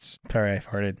opponents. Sorry, I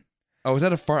farted. Oh, was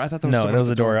that a fart? I thought that was that was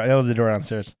the door. That was the door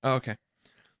downstairs. Oh, okay.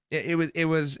 It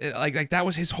was like that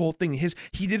was his whole thing.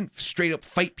 He didn't straight up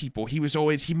fight people. He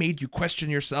made you question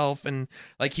yourself, and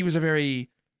like he was a very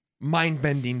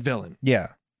mind-bending villain. Yeah.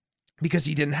 Because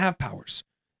he didn't have powers.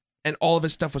 And all of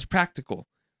his stuff was practical.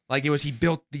 Like he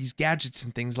built these gadgets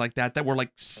and things like that were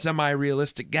like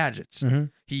semi-realistic gadgets. Mm-hmm.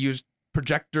 He used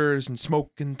projectors and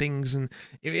smoke and things, and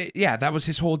that was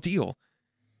his whole deal.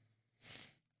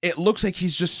 It looks like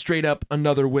he's just straight up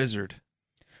another wizard.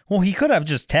 Well, he could have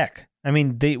just tech. I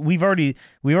mean, we've already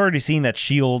seen that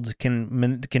S.H.I.E.L.D.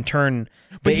 can turn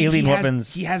the alien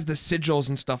weapons. He has the sigils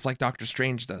and stuff like Doctor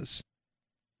Strange does.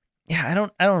 Yeah,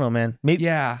 I don't know, man. Maybe.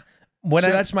 Yeah.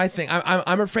 That's my thing.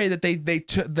 I'm afraid that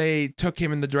they took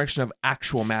him in the direction of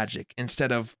actual magic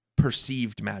instead of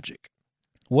perceived magic.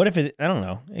 What if it? I don't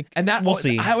know. We'll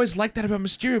see. I always like that about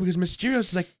Mysterio because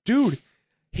Mysterio's like, dude,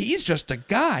 he's just a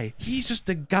guy. He's just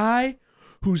a guy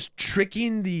who's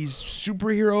tricking these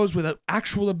superheroes with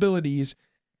actual abilities,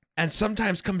 and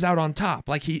sometimes comes out on top.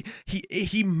 Like he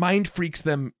mind freaks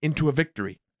them into a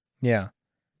victory. Yeah.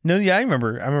 No, yeah, I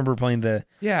remember playing the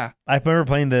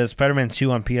Spider-Man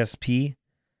 2 on PSP,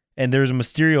 and there's a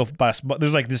Mysterio boss.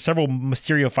 There's several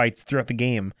Mysterio fights throughout the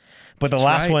game, but the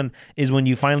last one is when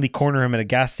you finally corner him at a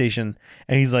gas station,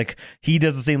 and he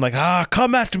does the same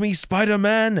come at me,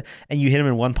 Spider-Man, and you hit him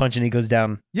in one punch and he goes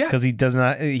down. Yeah, because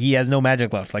he has no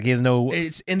magic left. Like he has no.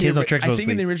 Tricks. I think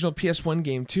in the original PS1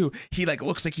 game too, he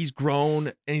looks like he's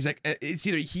grown, and he's like it's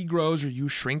either he grows or you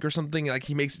shrink or something. Like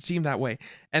he makes it seem that way,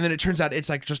 and then it turns out it's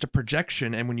like just a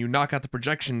projection, and when you knock out the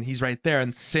projection, he's right there,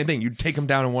 and same thing, you take him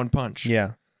down in one punch.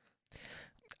 Yeah.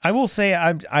 I will say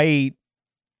I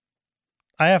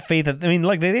have faith that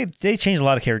they changed a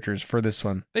lot of characters for this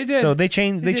one. They did. So they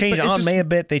changed Aunt May a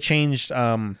bit. They changed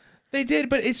They did,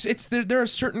 but it's there are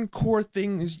certain core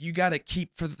things you got to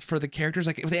keep for the characters.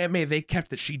 Like with Aunt May, they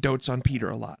kept that she dotes on Peter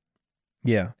a lot.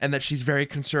 Yeah. And that she's very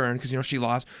concerned because she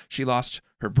lost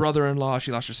her brother-in-law,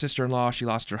 she lost her sister-in-law, she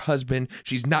lost her husband.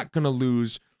 She's not going to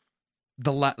lose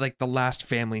the last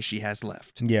family she has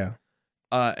left. Yeah.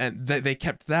 And they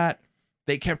kept that.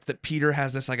 They kept that Peter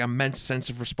has this immense sense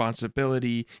of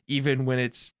responsibility, even when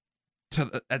it's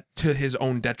to his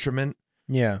own detriment.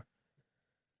 Yeah.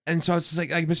 And so it's just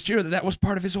like Mysterio. That was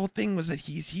part of his whole thing, was that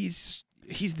he's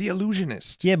the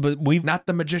illusionist. Yeah, but not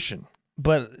the magician.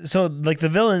 But so the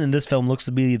villain in this film looks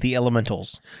to be the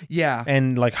elementals. Yeah.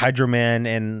 And Hydro Man,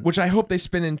 and which I hope they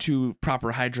spin into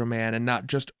proper Hydro Man and not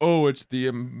just it's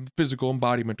the physical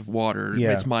embodiment of water.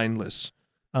 Yeah. It's mindless.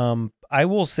 I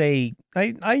will say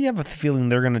I have a feeling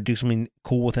they're gonna do something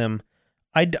cool with him.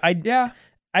 I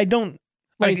don't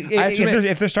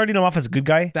if they're starting him off as a good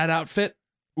guy. That outfit.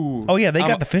 Ooh. Oh yeah, they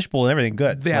got the fishbowl and everything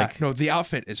good. Yeah, no, the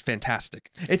outfit is fantastic.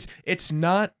 It's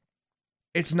not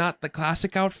it's not the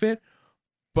classic outfit,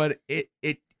 but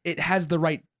it has the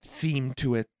right theme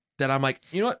to it that I'm like,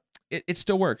 you know what? It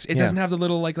still works. It doesn't have the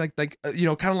little like kind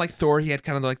of like Thor. He had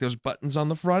kind of like those buttons on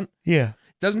the front. Yeah.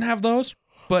 Doesn't have those,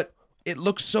 but it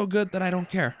looks so good that I don't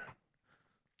care.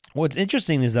 What's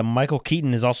interesting is that Michael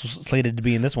Keaton is also slated to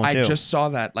be in this one too. I just saw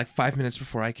that like 5 minutes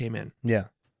before I came in. Yeah.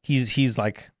 He's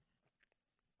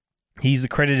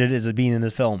accredited as being in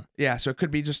this film. Yeah, so it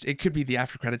could be the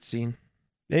after credits scene.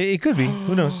 It could be.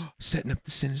 Who knows? Setting up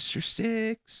the Sinister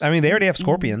Six. I mean, they already have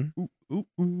Scorpion.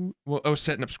 Well,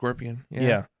 setting up Scorpion.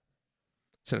 Yeah.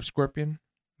 Set up Scorpion.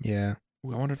 Yeah.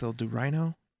 Ooh, I wonder if they'll do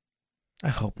Rhino. I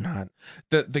hope not.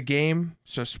 The game,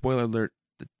 so spoiler alert,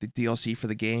 the DLC for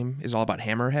the game is all about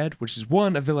Hammerhead, which is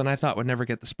one, a villain I thought would never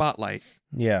get the spotlight.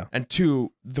 Yeah. And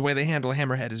two, the way they handle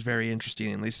Hammerhead is very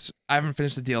interesting. At least I haven't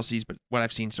finished the DLCs, but what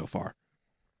I've seen so far.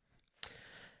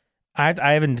 I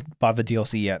haven't bought the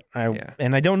DLC yet.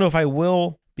 And I don't know if I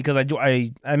will because I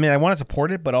want to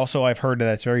support it, but also I've heard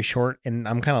that it's very short and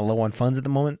I'm kind of low on funds at the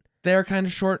moment. They're kind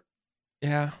of short.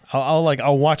 Yeah. I'll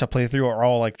watch a playthrough or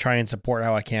I'll like try and support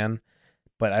how I can,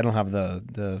 but I don't have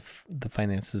the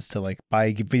finances to like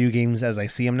buy video games as I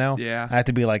see them now. Yeah. I have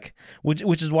to be like,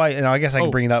 which is why, and I guess I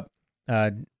can bring it up.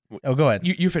 Go ahead.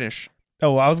 You finish.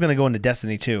 Oh, I was going to go into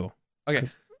Destiny 2. Okay.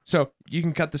 So you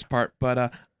can cut this part,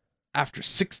 but after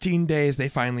 16 days, they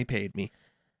finally paid me.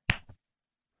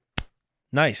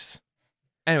 Nice.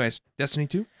 Anyways, Destiny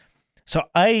 2? So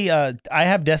I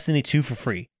have Destiny 2 for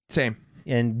free. Same.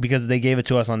 And because they gave it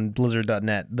to us on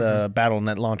Blizzard.net, the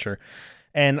Battle.net launcher.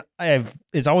 And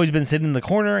it's always been sitting in the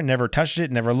corner, never touched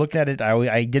it, never looked at it.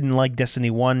 I didn't like Destiny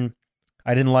 1.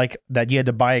 I didn't like that you had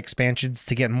to buy expansions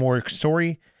to get more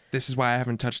story. This is why I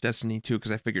haven't touched Destiny 2,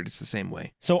 because I figured it's the same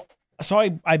way. So I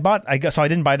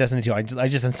didn't buy Destiny 2. I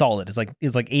just installed it. It's like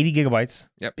 80 gigabytes.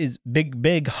 Yep. Is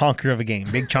big honker of a game.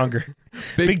 Big chunker.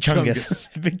 Big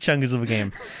chungus. Big chungus of a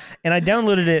game. And I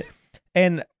downloaded it,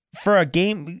 and for a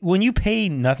game, when you pay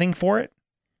nothing for it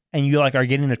and you like are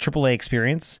getting a AAA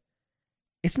experience,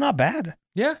 it's not bad.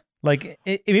 Yeah. Like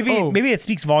maybe it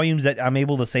speaks volumes that I'm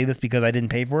able to say this because I didn't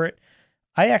pay for it.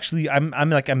 I'm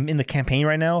in the campaign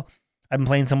right now. I'm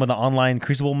playing some of the online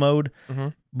Crucible mode. Mm-hmm.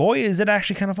 Boy, is it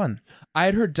actually kind of fun. I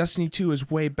had heard Destiny 2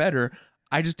 is way better.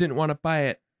 I just didn't want to buy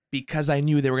it because I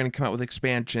knew they were going to come out with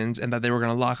expansions and that they were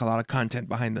going to lock a lot of content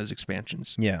behind those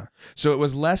expansions. Yeah. So it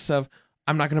was less of,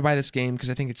 I'm not going to buy this game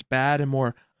because I think it's bad, and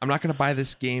more, I'm not going to buy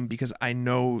this game because I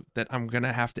know that I'm going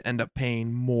to have to end up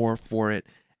paying more for it,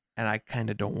 and I kind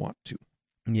of don't want to.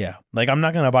 Yeah. Like, I'm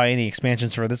not going to buy any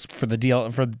expansions for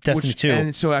Destiny 2.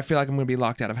 And so I feel like I'm going to be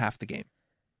locked out of half the game.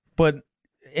 But,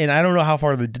 and I don't know how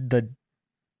far it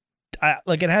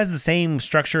has the same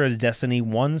structure as Destiny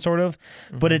 1 sort of,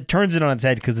 but it turns it on its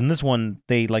head because in this one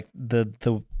they like the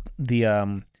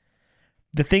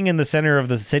thing in the center of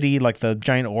the city, like the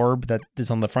giant orb that is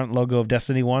on the front logo of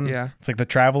Destiny 1. Yeah. It's like the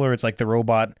Traveler, it's like the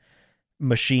robot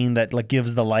machine that like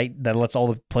gives the light that lets all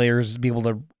the players be able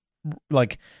to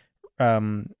like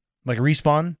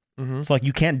respawn. Mm-hmm. So like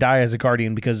you can't die as a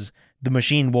guardian because the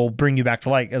machine will bring you back to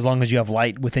light as long as you have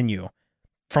light within you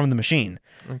from the machine.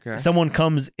 Okay. Someone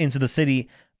comes into the city,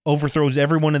 overthrows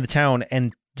everyone in the town,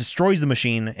 and destroys the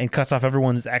machine and cuts off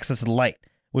everyone's access to the light,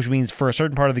 which means for a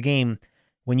certain part of the game,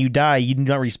 when you die, you do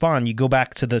not respawn. You go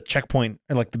back to the checkpoint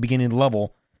at like the beginning of the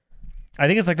level. I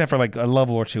think it's like that for like a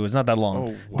level or two. It's not that long.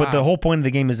 Oh, wow. But the whole point of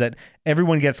the game is that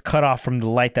everyone gets cut off from the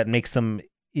light that makes them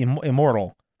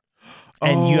immortal.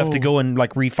 And you have to go and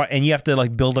like refight, and you have to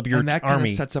like build up your army. And that kind of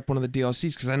sets up one of the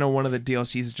DLCs, because I know one of the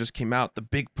DLCs that just came out, the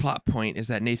big plot point is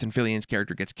that Nathan Fillion's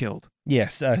character gets killed.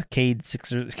 Yes, Cade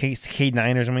 6 or Cade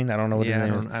 9 or something. I don't know what his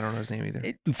name is. I don't know his name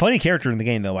either. Funny character in the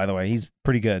game though, by the way. He's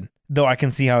pretty good. Though I can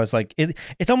see how it's like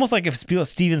it's almost like if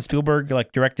Steven Spielberg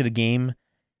like directed a game,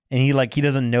 and he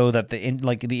doesn't know that the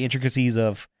intricacies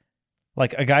of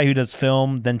like a guy who does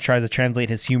film then tries to translate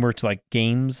his humor to like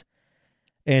games.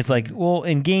 And it's like, well,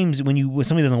 in games, when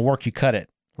somebody doesn't work, you cut it.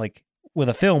 Like with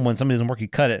a film, when somebody doesn't work, you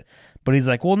cut it. But he's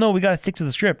like, well, no, we got to stick to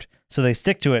the script. So they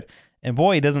stick to it. And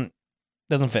boy, it doesn't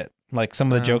fit. Like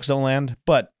some of the jokes don't land.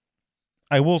 But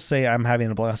I will say I'm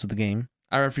having a blast with the game.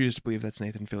 I refuse to believe that's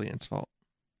Nathan Fillion's fault.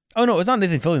 Oh, no, it's not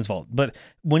Nathan Fillion's fault. But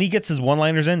when he gets his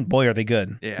one-liners in, boy, are they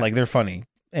good. Yeah. Like they're funny.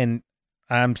 And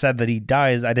I'm sad that he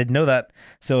dies. I didn't know that.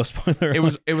 So spoiler. It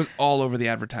was all over the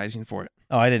advertising for it.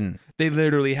 Oh, I didn't. They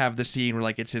literally have the scene where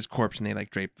like it's his corpse and they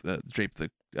like drape the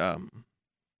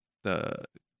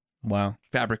wow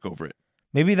fabric over it.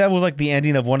 Maybe that was like the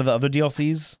ending of one of the other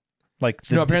DLCs.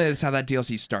 No, apparently that's how that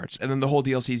DLC starts, and then the whole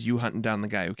DLC is you hunting down the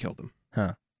guy who killed him.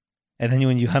 Huh. And then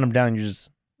when you hunt him down, you're just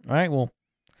all right. Well,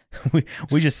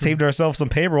 we just saved ourselves some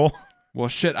payroll. Well,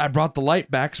 shit, I brought the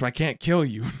light back, so I can't kill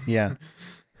you. Yeah.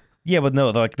 Yeah, but no,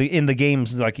 like in the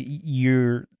games, like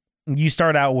you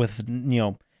start out with,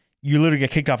 you literally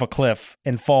get kicked off a cliff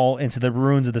and fall into the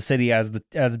ruins of the city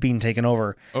as being taken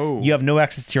over. Oh. You have no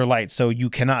access to your light, so you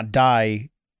cannot die,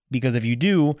 because if you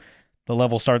do, the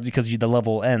level starts, because the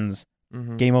level ends.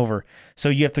 Mm-hmm. Game over. So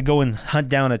you have to go and hunt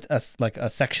down a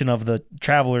section of the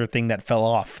traveler thing that fell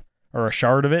off, or a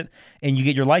shard of it, and you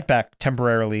get your light back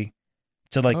temporarily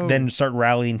to then start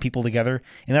rallying people together.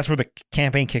 And that's where the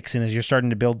campaign kicks in, is you're starting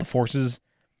to build the forces.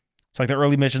 So like the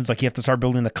early missions, like you have to start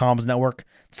building the comms network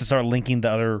to start linking the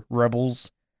other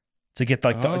rebels to get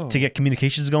to get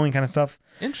communications going, kind of stuff.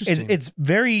 Interesting. It's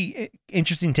very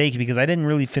interesting take, because I didn't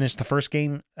really finish the first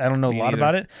game. I don't know a lot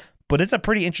about it, but it's a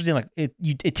pretty interesting, like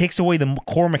it takes away the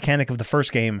core mechanic of the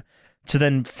first game to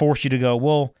then force you to go,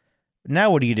 well, now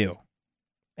what do you do?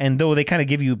 And though they kind of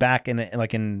give you back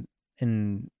in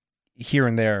here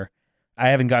and there, I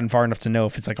haven't gotten far enough to know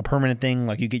if it's like a permanent thing,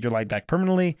 like you get your light back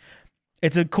permanently.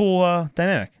 It's a cool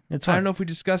dynamic. It's fun. I don't know if we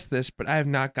discussed this, but I have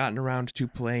not gotten around to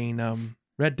playing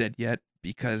Red Dead yet,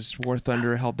 because War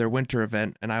Thunder held their winter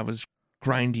event, and I was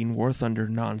grinding War Thunder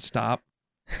nonstop.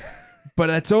 But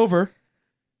that's over.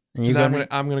 So now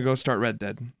I'm gonna go start Red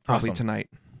Dead probably tonight.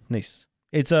 Nice.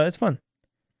 It's fun.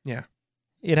 Yeah.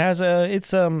 It has I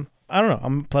don't know.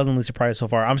 I'm pleasantly surprised so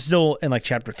far. I'm still in like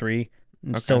chapter 3.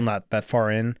 I'm still not that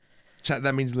far in.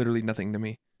 That means literally nothing to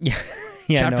me. Yeah.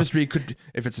 Yeah. Chapter 3 could,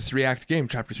 if it's a 3-act game,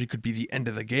 Chapter 3 could be the end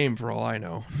of the game for all I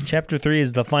know. Chapter 3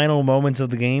 is the final moments of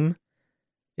the game.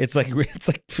 It's like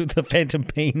the Phantom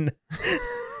Pain.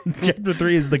 Chapter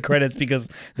 3 is the credits, because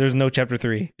there's no chapter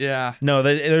 3. Yeah. No,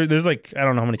 there's like, I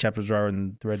don't know how many chapters there are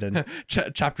in Red Dead.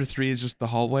 Chapter 3 is just the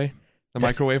hallway, the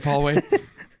microwave hallway.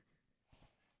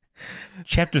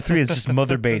 Chapter 3 is just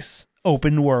Mother Base,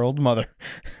 open world Mother.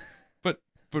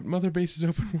 But Mother Base is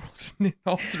open world in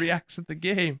all 3 acts of the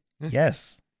game.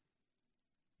 Yes.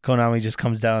 Konami just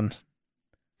comes down,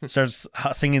 starts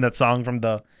singing that song from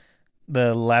the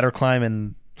ladder climb,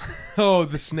 and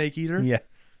the Snake Eater. Yeah.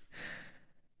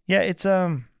 Yeah, it's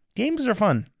games are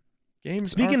fun.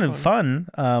 Speaking of fun,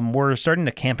 we're starting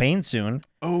a campaign soon.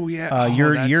 Oh yeah.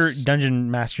 You're dungeon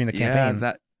mastering a campaign.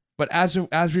 Yeah, but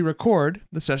as we record,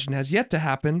 the session has yet to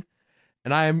happen,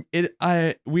 and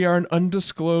we are an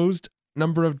undisclosed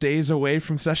number of days away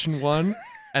from session 1,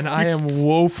 and I am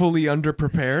woefully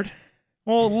underprepared.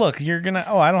 Well, look, you're gonna.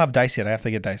 Oh, I don't have dice yet. I have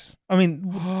to get dice. I mean,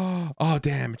 oh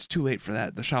damn, it's too late for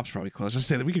that. The shop's probably closed. I was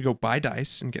say that we could go buy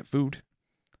dice and get food.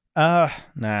 Nah.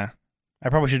 I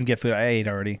probably shouldn't get food. I ate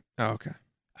already. Oh, okay.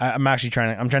 I'm actually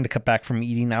trying to cut back from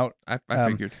eating out. I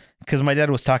figured, because my dad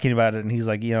was talking about it, and he's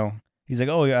like, oh,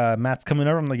 Matt's coming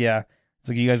over. I'm like, yeah. It's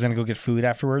like, you guys gonna go get food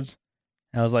afterwards?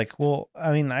 And I was like, well,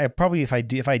 I mean, I probably, if I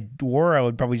were, I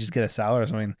would probably just get a salad or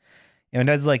something. And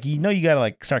Dad's like, you gotta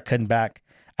like start cutting back.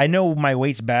 I know my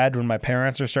weight's bad when my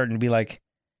parents are starting to be like,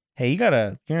 hey,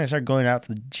 you're gonna start going out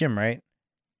to the gym, right?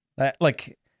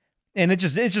 And it's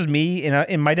just me.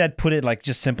 And my dad put it like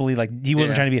just simply, like he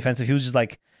wasn't trying to be offensive. He was just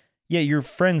like, yeah, your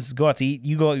friends go out to eat.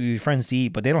 You go out with your friends to eat,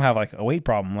 but they don't have like a weight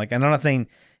problem. Like, and I'm not saying,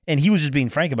 and he was just being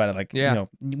frank about it. Like,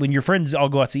 when your friends all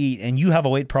go out to eat and you have a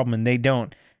weight problem and they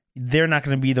don't, they're not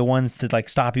going to be the ones to like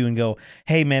stop you and go,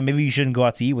 hey man, maybe you shouldn't go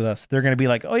out to eat with us. They're going to be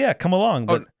like, oh yeah, come along.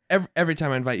 But every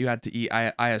time I invite you out to eat,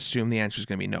 I assume the answer is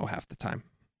going to be no half the time.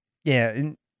 Yeah.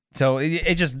 And so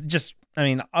it just, I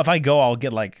mean, if I go, I'll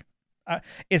get like,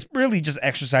 it's really just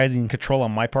exercising control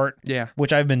on my part. Yeah.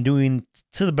 Which I've been doing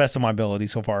to the best of my ability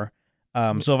so far.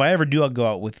 So if I ever do go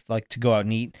out with to go out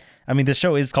and eat, I mean, this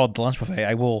show is called The Lunch Buffet.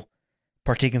 I will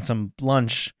partake in some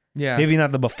lunch. Yeah. Maybe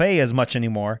not the buffet as much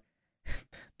anymore.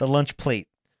 The lunch plate.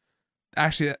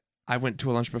 Actually, I went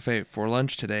to a lunch buffet for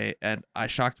lunch today, and I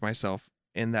shocked myself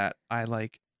in that I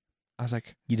was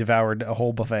like, you devoured a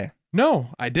whole buffet. No,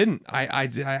 I didn't. I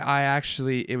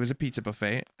actually, it was a pizza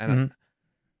buffet, and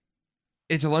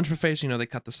it's a lunch buffet, so they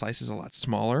cut the slices a lot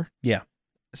smaller. Yeah.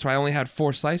 So I only had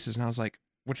 4 slices, and I was like,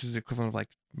 which is the equivalent of like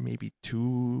maybe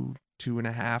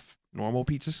 2.5 normal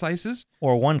pizza slices,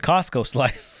 or 1 Costco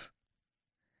slice.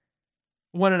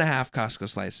 1.5 Costco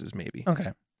slices, maybe.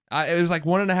 Okay. It was like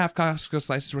 1.5 Costco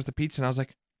slices worth of pizza, and I was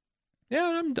like,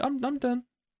 yeah, I'm done.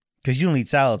 Because you don't eat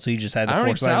salad, so you just had the 4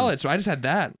 slices. I don't eat salad, so I just had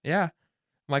that. Yeah.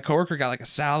 My coworker got like a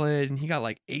salad, and he got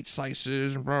like 8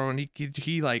 slices, and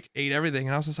he like ate everything,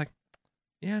 and I was just like,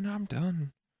 yeah, no, I'm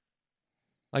done.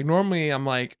 Like normally I'm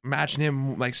like matching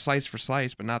him like slice for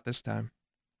slice, but not this time.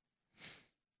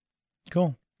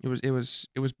 Cool. It was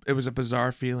a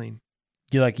bizarre feeling.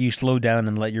 You slow down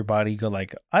and let your body go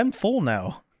like, I'm full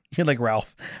now. You're like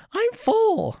Ralph. I'm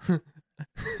full.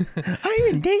 I'm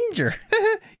in danger.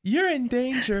 You're in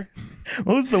danger.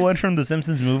 What was the one from the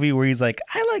Simpsons movie where he's like,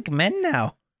 I like men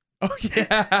now? Oh,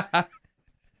 yeah.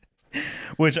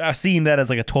 Which I've seen that as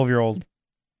like a 12-year-old.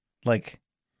 Like,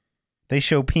 they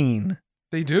show Peen.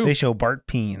 They do. They show Bart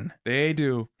Peen. They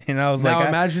do. And I was now like,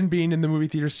 imagine being in the movie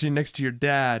theater sitting next to your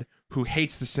dad who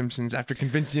hates The Simpsons after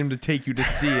convincing him to take you to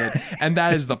see it. And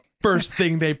that is the first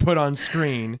thing they put on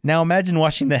screen. Now imagine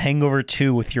watching The Hangover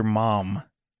 2 with your mom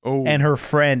and her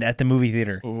friend at the movie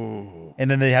theater. Oh. And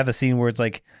then they have the scene where it's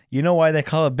like, you know why they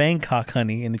call it Bangkok,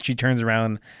 honey? And then she turns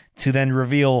around to then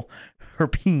reveal her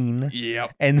peen.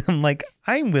 Yep. And I'm like,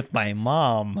 I'm with my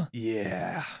mom.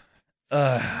 Yeah.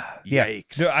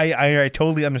 Yikes. Yeah. I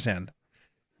totally understand.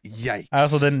 Yikes. I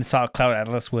also then saw Cloud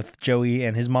Atlas with Joey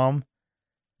and his mom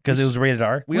because it was rated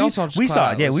R. We also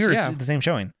saw it. Yeah, we were at the same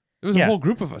showing. It was a whole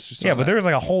group of us who saw but there was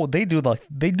like a whole. They do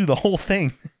the whole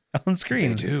thing on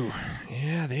screen. They do.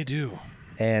 Yeah, they do.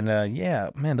 And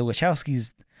man, the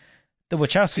Wachowskis.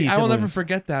 See, I will never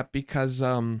forget that because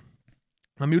a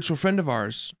mutual friend of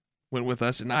ours went with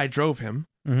us, and I drove him.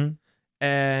 Mm-hmm.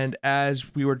 And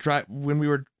as we were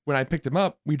when I picked him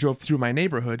up, we drove through my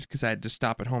neighborhood because I had to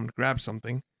stop at home to grab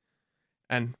something.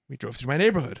 And we drove through my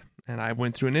neighborhood, and I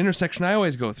went through an intersection I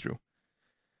always go through.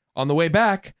 On the way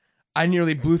back, I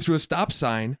nearly blew through a stop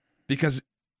sign because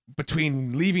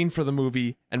between leaving for the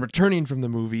movie and returning from the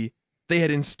movie, they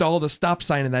had installed a stop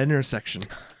sign in that intersection.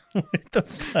 What the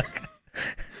fuck?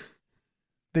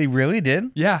 They really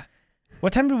did? Yeah.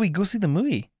 What time did we go see the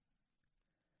movie?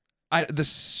 I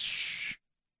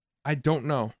don't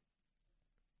know.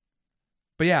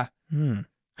 But yeah.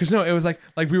 Because no, it was like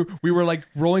we were like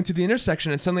rolling through the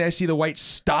intersection, and suddenly I see the white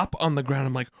stop on the ground.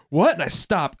 I'm like, what? And I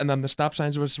stop, and then the stop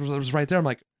sign was right there. I'm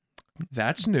like,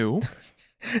 that's new.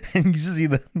 And you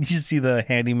just see the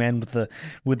handyman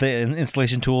with the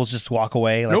installation tools just walk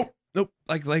away. Like, Nope.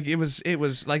 Like it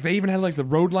was like they even had like the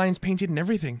road lines painted and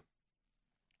everything.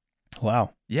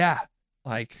 Wow. Yeah.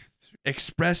 Like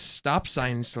express stop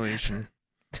sign installation.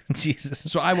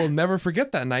 Jesus. So I will never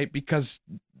forget that night because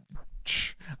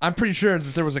I'm pretty sure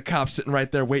that there was a cop sitting right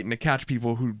there waiting to catch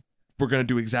people who were going to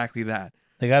do exactly that.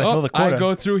 They got to fill the quota. I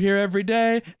go through here every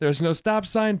day. There's no stop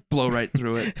sign. Blow right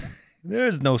through it.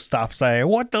 There's no stop sign.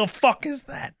 What the fuck is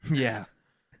that? Yeah.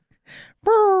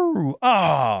 Brr.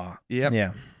 Ah. Yep.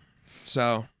 Yeah.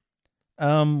 So,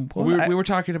 well, we were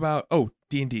talking about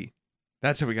D&D.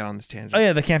 That's how we got on this tangent. Oh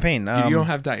yeah, the campaign. You don't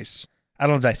have dice. I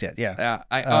don't have dice yet. Yeah.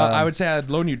 I would say I'd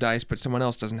loan you dice, but someone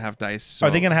else doesn't have dice. So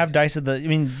are they gonna have dice at the? I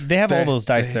mean, they have all those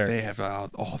dice there. They have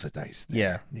all the dice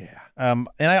there. Yeah. Yeah.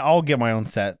 And I'll get my own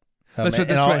set. Let's put it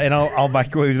this way. And I'll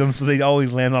microwave them so they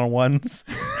always land on ones.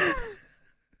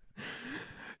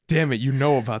 Damn it! You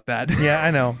know about that. Yeah,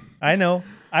 I know.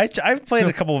 I've played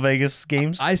a couple of Vegas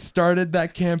games. I started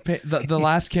that campaign, the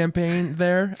last campaign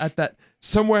there at that.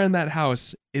 Somewhere in that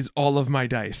house is all of my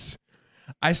dice.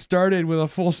 I started with a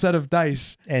full set of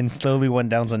dice. And slowly went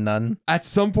down to none. At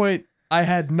some point, I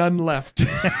had none left.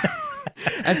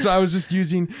 And so I was just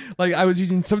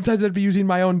sometimes I'd be using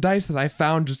my own dice that I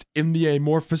found just in the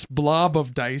amorphous blob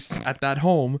of dice at that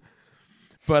home.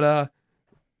 But,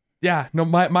 yeah, no,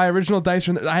 my original dice,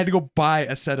 I had to go buy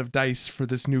a set of dice for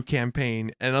this new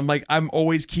campaign. And I'm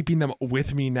always keeping them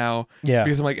with me now. Yeah.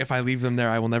 Because I'm like, if I leave them there,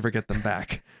 I will never get them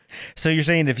back. So you're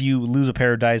saying if you lose a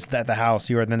pair of dice at the house,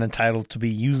 you are then entitled to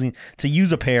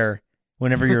use a pair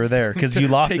whenever you're there because you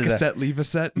lost take it. Take a set, leave a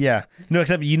set. Yeah. No,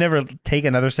 except you never take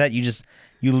another set. You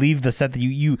leave the set that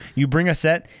you bring a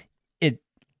set. It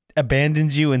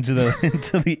abandons you into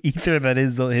the ether that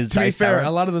is his dice. To be fair, tower.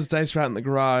 a lot of those dice were out in the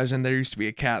garage, and there used to be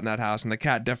a cat in that house, and the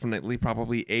cat definitely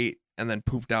probably ate and then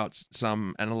pooped out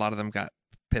some, and a lot of them got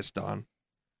pissed on.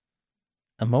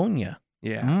 Ammonia.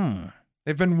 Yeah.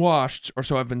 They've been washed, or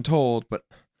so I've been told, but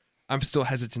I'm still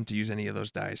hesitant to use any of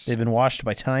those dice. They've been washed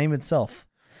by time itself.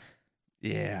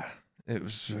 Yeah, it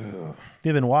was.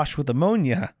 They've been washed with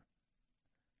ammonia.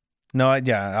 No,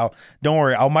 yeah. Don't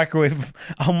worry. I'll microwave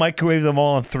them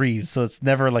all on 3s, so it's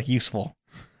never like useful.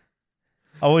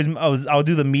 I'll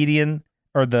do the median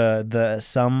or the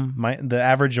sum, the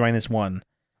average -1.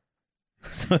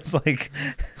 So it's like,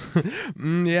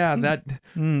 yeah, that.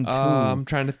 I'm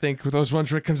trying to think with those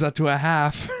ones where it comes out to a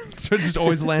half, so it just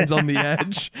always lands on the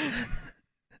edge.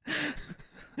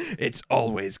 It's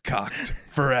always cocked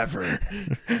forever.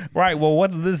 Right. Well,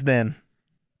 what's this then?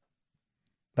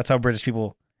 That's how British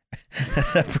people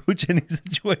approach any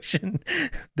situation.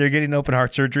 They're getting open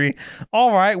heart surgery.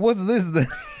 All right. What's this then?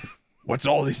 What's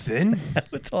all this then?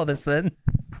 What's all this then?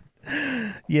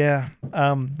 Yeah.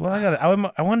 Well,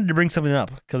 I wanted to bring something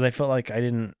up because I felt like I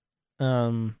didn't.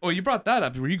 Oh, you brought that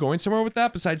up. Were you going somewhere with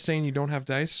that besides saying you don't have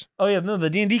dice? Oh yeah, no, the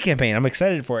D&D campaign. I'm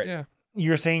excited for it. Yeah.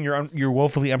 You're saying you're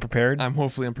woefully unprepared? I'm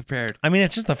woefully unprepared. I mean,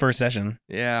 it's just the first session.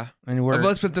 Yeah. I mean,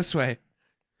 Let's put it this way.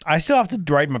 I still have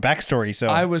to write my backstory, so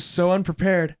I was so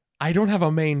unprepared. I don't have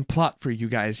a main plot for you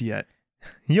guys yet.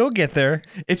 You'll get there.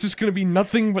 It's just gonna be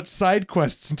nothing but side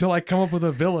quests until I come up with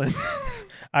a villain.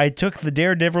 I took the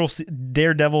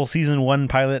Daredevil season 1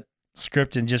 pilot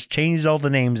script and just changed all the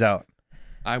names out.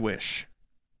 I wish.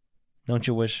 Don't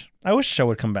you wish? I wish the show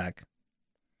would come back.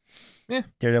 Yeah.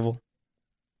 Daredevil.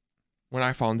 We're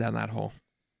not falling down that hole.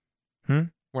 We're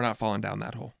not falling down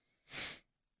that hole.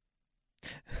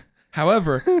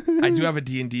 However, I do have a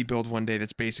D&D build one day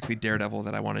that's basically Daredevil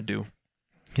that I want to do.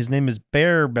 His name is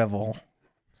Bear Bevel.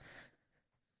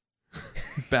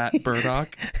 Bat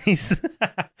Burdock. He's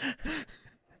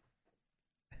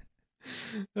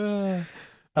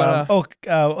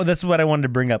that's what I wanted to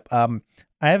bring up. I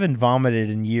haven't vomited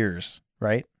in years,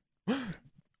 right?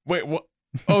 Wait, what?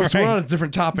 Oh, so we're on a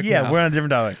different topic Yeah, now. we're on a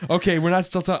different topic. Okay, we're not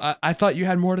still talking. I thought you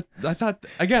had more to... I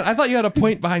thought you had a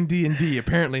point behind D&D.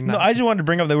 Apparently not. No, I just wanted to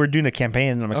bring up that we're doing a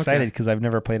campaign, and I'm excited because I've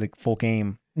never played a full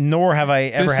game, nor have I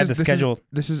ever had to schedule.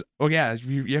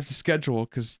 You have to schedule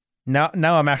because... Now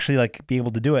I'm actually like be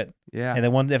able to do it. Yeah. And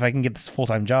then if I can get this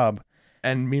full-time job.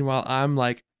 And meanwhile, I'm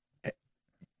like...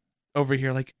 over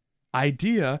here like,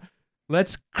 idea,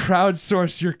 let's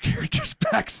crowdsource your character's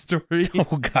backstory.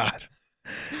 Oh, God.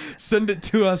 Send it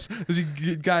to us.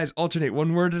 Guys, alternate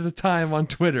one word at a time on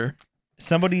Twitter.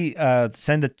 Somebody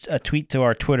send a tweet to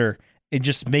our Twitter and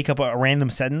just make up a random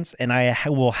sentence, and I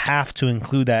will have to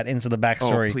include that into the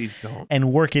backstory. Oh, please don't.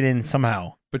 And work it in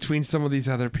somehow. Between some of these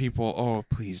other people, oh,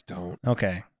 please don't.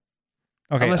 Okay.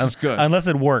 Unless it's good. Unless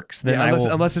it works, then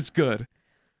unless it's good.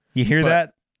 You hear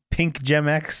that? Pink Gem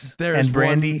X and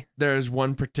Brandy. There is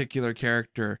one particular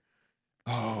character.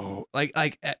 Oh,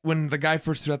 like when the guy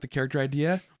first threw out the character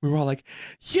idea, we were all like,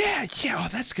 yeah, oh,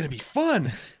 that's going to be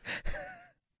fun.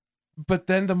 But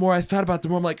then the more I thought about it, the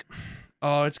more I'm like,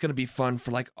 oh, it's going to be fun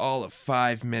for like all of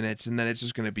 5 minutes, and then it's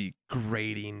just going to be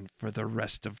grating for the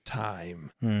rest of time.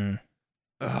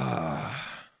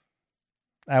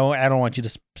 I don't want you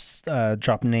to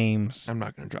drop names. I'm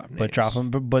not going to drop names. But drop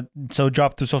them. But so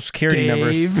drop the social security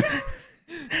numbers.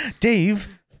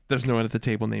 Dave. There's no one at the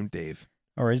table named Dave.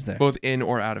 Or is there? Both in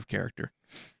or out of character.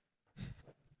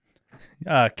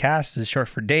 Cass is short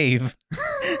for Dave.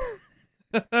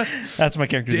 That's my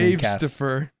character's name, Cass.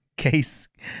 Case.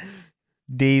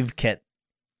 Dave Kit.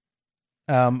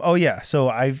 Oh yeah, so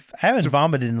I haven't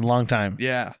vomited in a long time.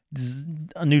 Yeah. This is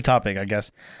a new topic, I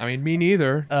guess. I mean, me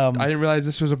neither. I didn't realize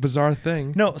this was a bizarre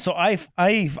thing. No, so I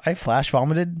flash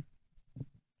vomited,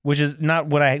 which is not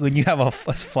when you have a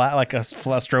flat like a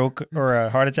stroke or a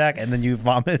heart attack and then you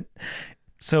vomit.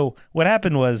 So what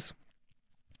happened was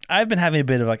I've been having a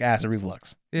bit of like acid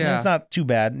reflux. Yeah. It's not too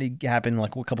bad. It happened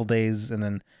like a couple days and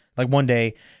then like one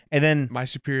day and then my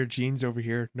superior genes over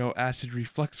here, no acid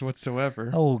reflux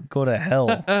whatsoever. Oh, go to hell.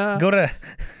 Go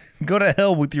to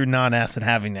hell with your non-acid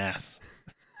having ass.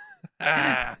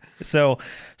 So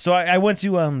I went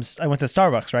to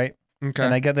Starbucks, right? Okay.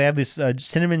 And they have this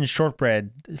cinnamon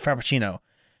shortbread frappuccino,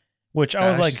 which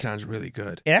I was like, sounds really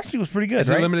good. It actually was pretty good. Is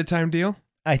it a limited time deal?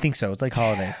 I think so. It's like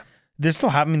holidays. They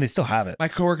still have it. My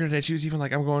coworker today, she was even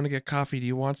like, I'm going to get coffee. Do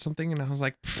you want something? And I was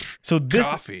like, so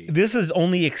coffee. This has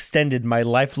only extended my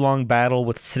lifelong battle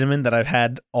with cinnamon that I've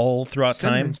had all throughout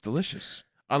time. Cinnamon's delicious.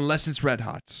 Unless it's Red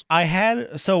Hots.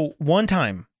 One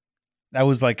time, I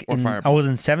was like, I was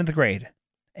in 7th grade,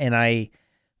 and I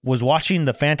was watching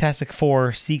the Fantastic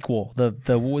Four sequel,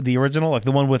 the original, like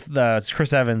the one with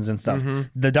Chris Evans and stuff,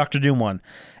 the Doctor Doom one,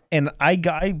 and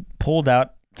I pulled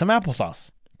out some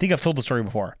applesauce. I think I've told the story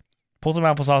before. Pulled some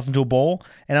applesauce into a bowl,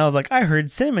 and I was like, I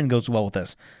heard cinnamon goes well with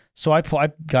this. So I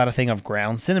got a thing of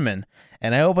ground cinnamon,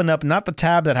 and I opened up not the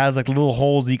tab that has like little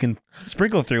holes you can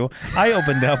sprinkle through. I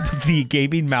opened up the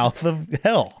gaping mouth of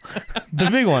hell, the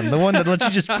big one, the one that lets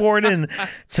you just pour it in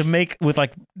to make with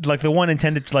like the one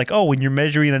intended to like, oh, when you're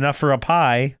measuring enough for a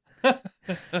pie.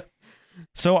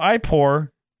 So I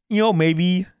pour,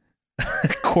 maybe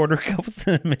a quarter cup of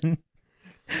cinnamon.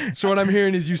 So what I'm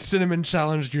hearing is you cinnamon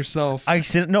challenged yourself. I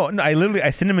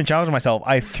cinnamon challenged myself.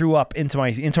 I threw up into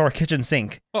our kitchen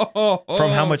sink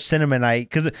from how much cinnamon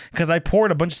because I poured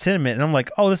a bunch of cinnamon and I'm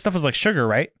like, oh, this stuff is like sugar,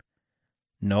 right?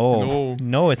 No,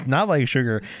 it's not like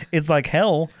sugar. It's like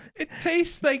hell. It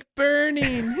tastes like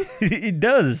burning. It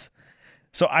does.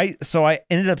 So I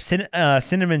ended up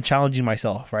cinnamon challenging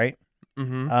myself, right?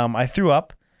 Mm-hmm. I threw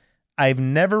up. I've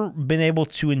never been able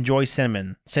to enjoy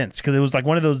cinnamon since because it was like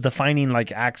one of those defining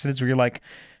like accidents where you're like,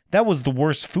 that was the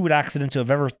worst food accident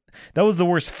that was the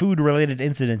worst food related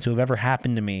incident to have ever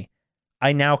happened to me.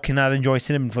 I now cannot enjoy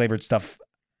cinnamon flavored stuff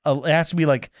it has to be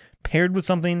like paired with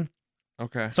something.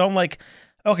 Okay. So I'm like,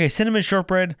 okay, cinnamon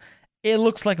shortbread. It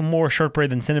looks like more shortbread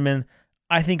than cinnamon.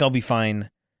 I think I'll be fine.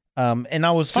 And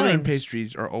I was cinnamon fine.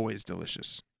 Pastries are always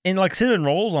delicious. And like cinnamon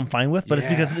rolls, I'm fine with, but it's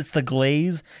because it's the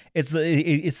glaze, it's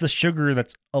the sugar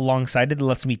that's alongside it that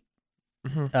lets me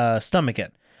stomach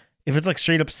it. If it's like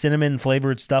straight up cinnamon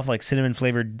flavored stuff, like cinnamon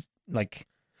flavored, like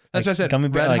that's what I said. Gummy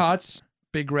Red bear, Hots,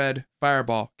 Big Red,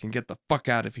 Fireball can get the fuck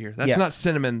out of here. That's not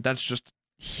cinnamon. That's just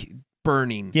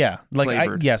burning. Yeah, like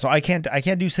flavored. So I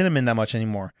can't do cinnamon that much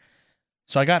anymore.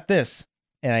 So I got this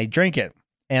and I drank it,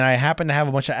 and I happened to have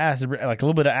a bunch of acid, like a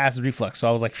little bit of acid reflux. So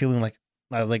I was like feeling like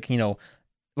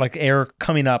like air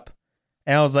coming up,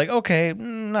 and I was like, okay,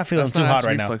 not feeling too hot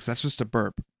right reflux. now. That's just a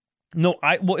burp. No,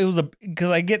 it was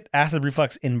because I get acid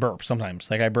reflux in burp sometimes.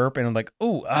 Like I burp and I'm like,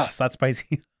 oh, it's not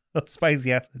spicy, that's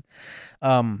spicy acid.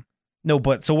 No,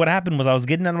 but so what happened was I was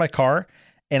getting out of my car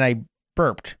and I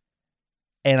burped,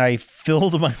 and I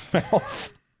filled my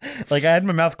mouth, like I had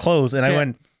my mouth closed, and I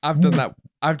went. I've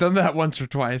done that once or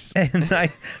twice, and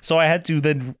I had to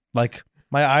then like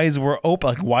my eyes were open,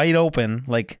 like wide open,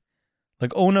 like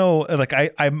oh no, like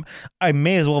I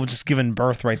may as well have just given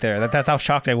birth right there. That's how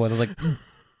shocked I was. I was like,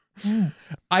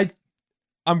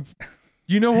 I'm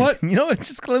you know what?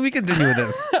 Just let me continue with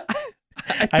this.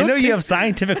 I know you have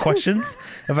scientific questions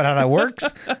about how that works.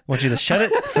 I want you to shut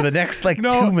it for the next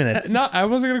 2 minutes. No, I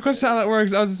wasn't going to question how that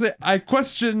works. I was going to say I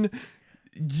question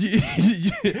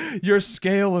your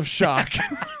scale of shock.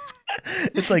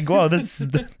 It's like, wow,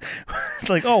 it's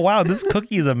like, oh wow, this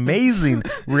cookie is amazing.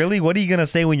 Really? What are you gonna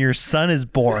say when your son is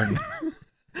born?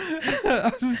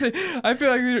 I was gonna say, I feel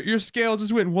like your scale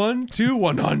just went 1 to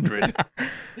 100.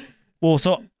 Well,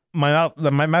 so my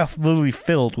mouth literally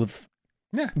filled with.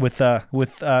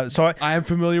 So I am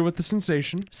familiar with the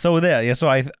sensation. So and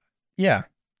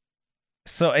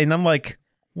I'm like,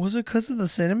 was it because of the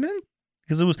cinnamon?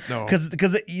 Because it was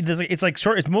because it's like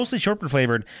it's mostly shortbread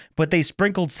flavored, but they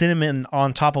sprinkled cinnamon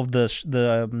on top of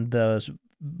the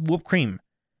whipped cream.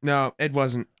 No, it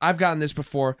wasn't. I've gotten this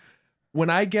before. When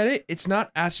I get it, it's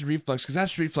not acid reflux, because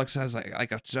acid reflux has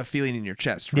like a feeling in your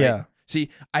chest, right? Yeah. See,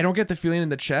 I don't get the feeling in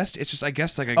the chest. It's just, I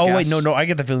guess, like a Oh gas. wait, no, I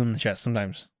get the feeling in the chest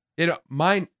sometimes.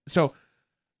 Mine. So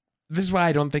this is why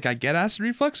I don't think I get acid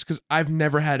reflux, because I've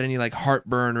never had any like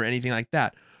heartburn or anything like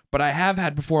that. But I have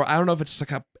had before. I don't know if it's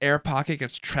like a air pocket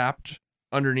gets trapped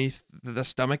underneath the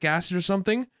stomach acid or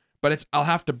something. But I'll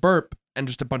have to burp and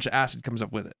just a bunch of acid comes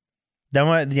up with it.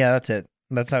 That's it.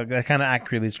 That kind of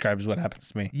accurately describes what happens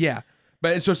to me. Yeah,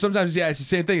 but so sometimes it's the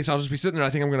same thing. So I'll just be sitting there. I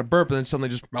think I'm gonna burp, and then suddenly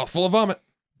just mouthful of vomit.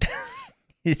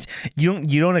 You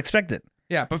don't expect it.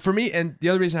 Yeah, but for me, and the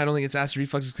other reason I don't think it's acid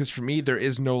reflux is because for me there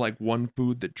is no like one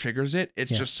food that triggers it.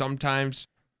 It's just sometimes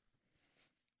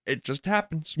it just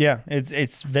happens. Yeah,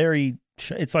 it's very.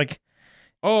 It's like,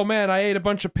 oh man, I ate a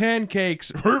bunch of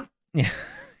pancakes. Yeah.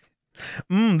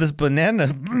 This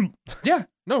banana. Yeah,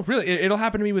 no, really, it'll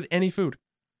happen to me with any food.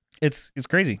 It's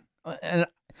crazy, and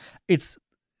it's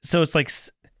like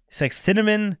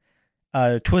cinnamon,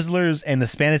 Twizzlers, and the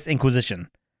Spanish Inquisition.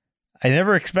 I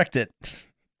never expect it.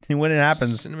 When it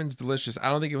happens, cinnamon's delicious. I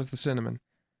don't think it was the cinnamon.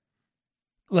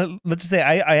 Let's just say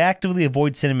I actively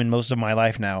avoid cinnamon most of my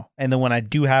life now, and then when I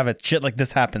do have it, shit like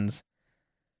this happens.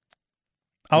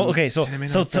 Oh, okay. So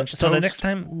the next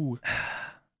time,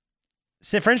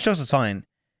 French toast is fine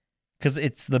because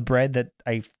it's the bread that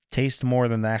I taste more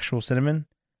than the actual cinnamon.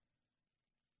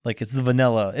 Like it's the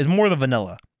vanilla. It's more the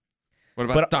vanilla. What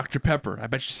about Dr. Pepper? I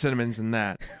bet you cinnamon's in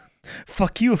that.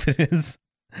 Fuck you if it is.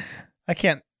 I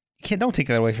can't. Don't take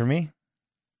that away from me.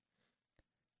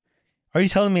 Are you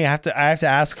telling me I have to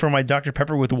ask for my Dr.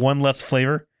 Pepper with one less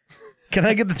flavor? Can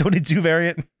I get the 22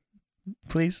 variant,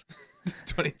 please?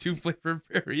 22 flavor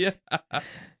variant.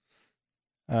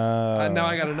 Now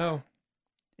I gotta know.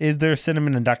 Is there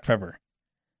cinnamon in Dr. Pepper?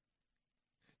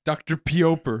 Dr.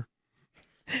 Pioper.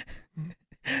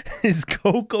 Is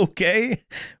Coke okay?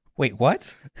 Wait,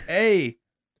 what? A.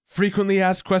 Frequently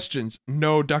asked questions.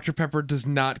 No, Dr. Pepper does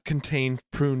not contain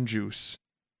prune juice.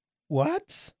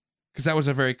 What? Because that was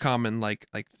a very common like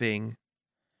thing.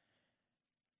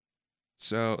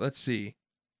 So let's see.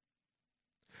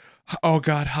 Oh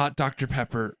God, hot Dr.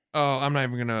 Pepper. Oh, I'm not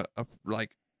even gonna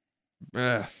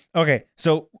Okay,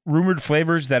 so rumored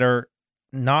flavors that are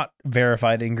not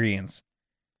verified ingredients.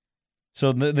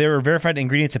 So there are verified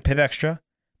ingredients in Pip Extra,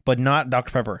 but not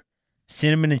Dr. Pepper.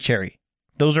 Cinnamon and cherry.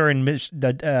 Those are in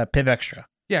Pip Extra.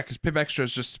 Yeah, because Pip Extra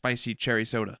is just spicy cherry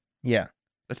soda. Yeah.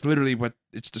 That's literally what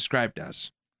it's described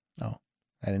as. Oh,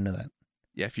 I didn't know that.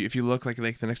 Yeah, if you look like the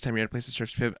next time you're at a place that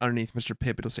serves Pip, underneath Mr.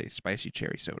 Pip, it'll say spicy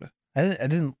cherry soda. I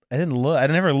didn't look. I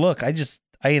never look.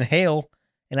 I inhale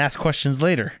and ask questions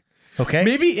later. Okay?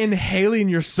 Maybe inhaling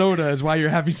your soda is why you're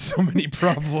having so many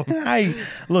problems.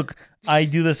 I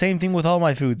do the same thing with all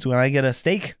my foods. When I get a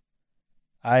steak,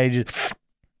 I just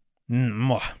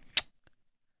I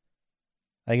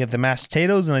get the mashed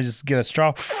potatoes and I just get a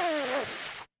straw.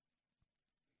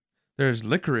 There's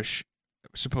licorice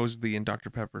supposedly in Dr.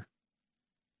 Pepper.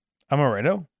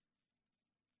 Amaretto,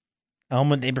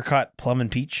 almond, apricot, plum, and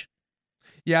peach.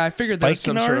 Yeah, I figured that's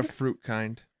some sort of fruit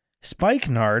kind.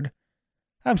 Spikenard.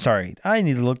 I'm sorry. I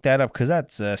need to look that up because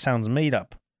that sounds made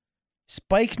up.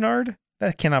 Spikenard?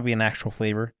 That cannot be an actual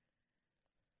flavor.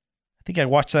 I think I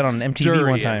watched that on MTV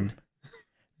one time.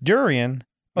 Durian?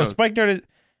 Oh, no. Spikenard,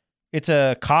 it's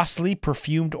a costly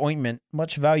perfumed ointment,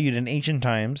 much valued in ancient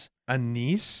times.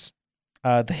 Anise?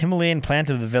 The Himalayan plant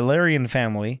of the Valerian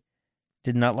family.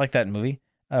 Did not like that movie.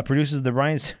 Produces the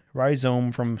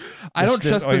rhizome from... I don't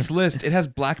trust this list. It has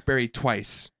blackberry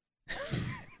twice.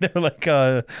 They're like,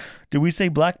 did we say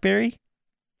blackberry?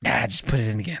 Nah, just put it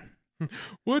in again.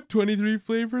 What 23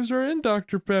 flavors are in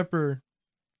Dr. Pepper?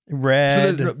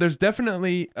 Red. So there's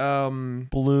definitely...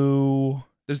 blue.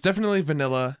 There's definitely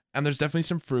vanilla, and there's definitely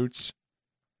some fruits.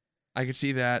 I could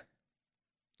see that.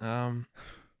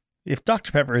 If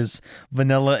Dr. Pepper is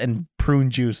vanilla and prune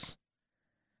juice,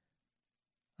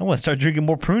 I want to start drinking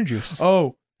more prune juice.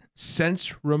 Oh,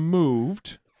 since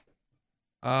removed.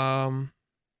 Oh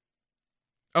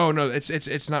no,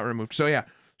 it's not removed. So yeah,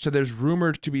 so there's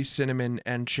rumored to be cinnamon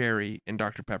and cherry in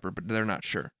Dr. Pepper, but they're not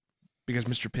sure because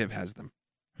Mr. Pibb has them.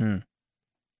 The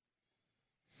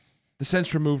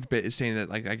since removed bit is saying that,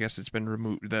 like, I guess it's been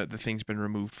removed. The thing's been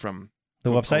removed from the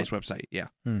website. Website, yeah.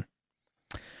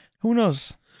 Who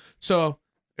knows? So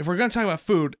if we're gonna talk about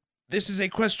food, this is a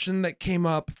question that came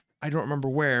up. I don't remember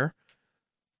where,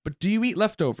 but do you eat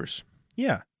leftovers?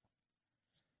 Yeah.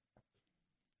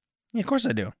 Yeah, of course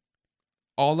I do.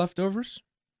 All leftovers?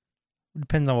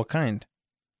 Depends on what kind.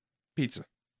 Pizza.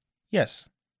 Yes.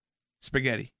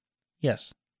 Spaghetti.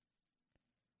 Yes.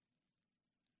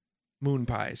 Moon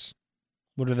pies.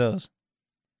 What are those?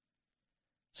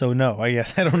 So no, I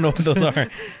guess I don't know what those are.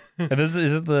 Is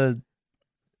it the...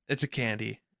 It's a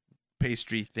candy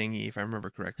pastry thingy, if I remember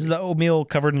correctly. Is the oatmeal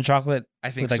covered in chocolate? I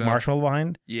think with like marshmallow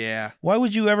behind? Yeah. Why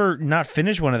would you ever not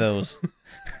finish one of those?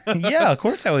 Yeah, of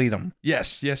course I would eat them.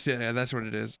 Yes, yeah, that's what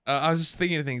it is. I was just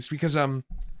thinking of things because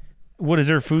what is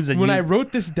there foods that when I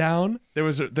wrote this down, there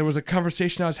was a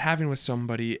conversation I was having with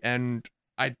somebody, and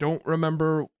I don't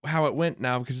remember how it went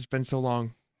now because it's been so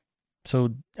long.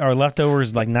 So are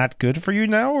leftovers like not good for you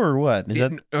now, or what?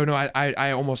 Oh no,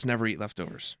 I almost never eat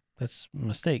leftovers. That's a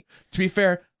mistake. To be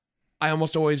fair, I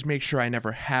almost always make sure I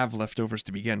never have leftovers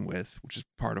to begin with, which is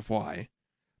part of why.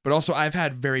 But also, I've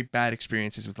had very bad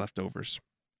experiences with leftovers.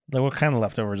 Like what kind of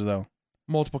leftovers, though?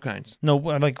 Multiple kinds. No,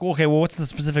 like, okay, well, what's the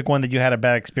specific one that you had a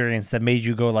bad experience that made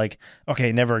you go like,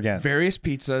 okay, never again? Various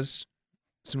pizzas,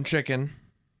 some chicken.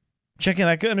 Chicken,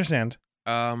 I could understand.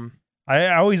 I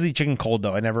always eat chicken cold,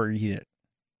 though. I never eat it.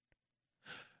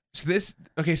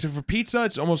 So for pizza,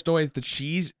 it's almost always the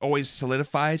cheese always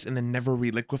solidifies and then never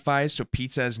reliquefies, so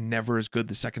pizza is never as good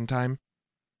the second time.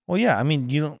 Well, yeah, I mean,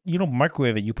 you don't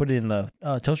microwave it. You put it in the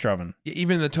toaster oven.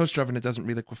 Even in the toaster oven, it doesn't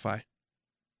reliquefy.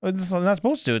 It's not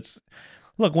supposed to.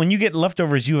 Look, when you get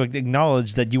leftovers, you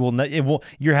acknowledge that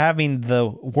you're having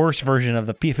the worst version of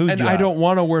the food. And I don't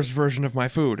want a worse version of my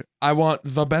food. I want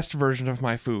the best version of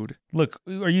my food. Look,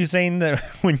 are you saying that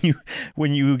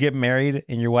when you get married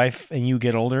and your wife and you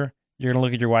get older, you're gonna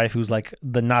look at your wife who's like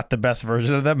not the best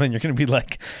version of them, and you're gonna be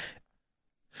like,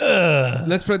 ugh.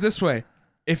 Let's put it this way.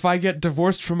 If I get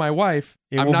divorced from my wife,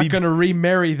 I'm not going to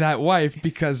remarry that wife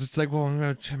because it's like, well,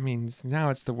 I mean,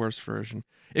 now it's the worst version.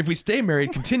 If we stay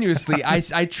married continuously,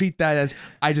 I treat that as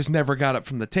I just never got up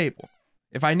from the table.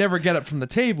 If I never get up from the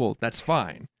table, that's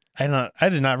fine. I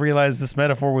did not realize this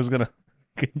metaphor was going to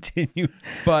continue.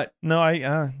 But no,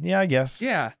 I guess.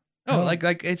 Yeah. No,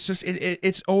 like it's just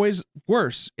it's always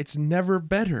worse. It's never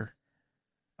better.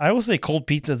 I will say cold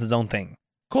pizza is its own thing.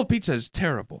 Cold pizza is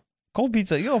terrible. Cold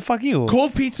pizza, fuck you.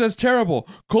 Cold pizza is terrible.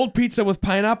 Cold pizza with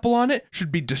pineapple on it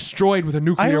should be destroyed with a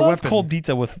nuclear weapon. I love cold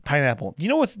pizza with pineapple. You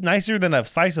know what's nicer than a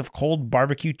slice of cold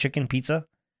barbecue chicken pizza?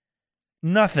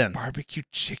 Nothing. Barbecue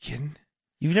chicken?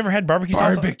 You've never had barbecue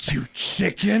sauce? Barbecue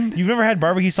chicken? You've never had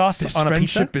barbecue sauce on a pizza?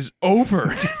 This friendship is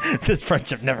over. This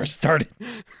friendship never started.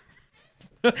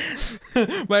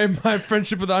 my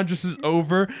friendship with Andres is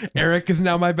over. Eric is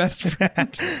now my best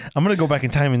friend. I'm gonna go back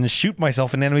in time and just shoot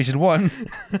myself in Animation 1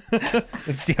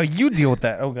 and see how you deal with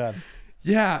that. Oh god.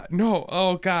 Yeah. No.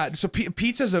 Oh god. So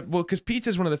pizza's because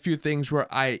pizza is one of the few things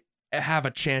where I have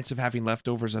a chance of having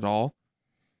leftovers at all.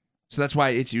 So that's why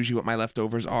it's usually what my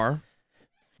leftovers are.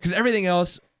 Because everything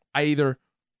else, I either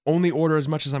only order as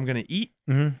much as I'm going to eat,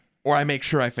 or I make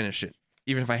sure I finish it,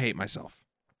 even if I hate myself.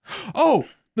 Oh,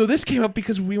 no, this came up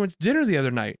because we went to dinner the other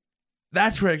night.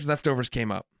 That's where leftovers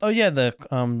came up. Oh, yeah, the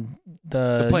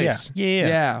place.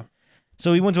 Yeah.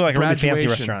 So we went to like a really fancy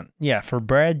restaurant. Yeah, for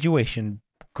graduation.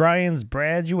 Brian's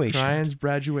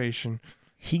graduation.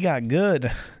 He got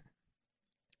good.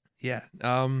 Yeah.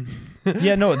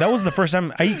 Yeah, no, that was the first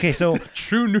time. So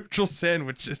true neutral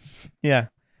sandwiches. Yeah.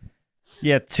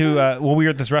 Yeah, when we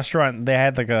were at this restaurant, they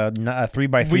had like a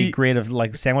 3x3 grid of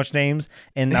like sandwich names,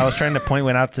 and I was trying to point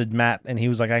one out to Matt, and he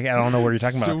was like, "I don't know what you're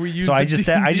talking about." So I just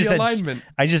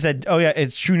said, "Oh yeah,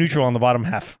 it's true neutral on the bottom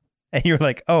half," and you're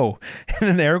like, "Oh," and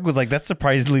then Eric was like, "That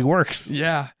surprisingly works."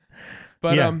 Yeah,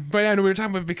 but yeah, we were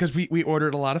talking about because we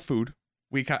ordered a lot of food.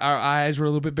 Our eyes were a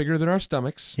little bit bigger than our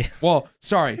stomachs. Yeah. Well,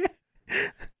 sorry.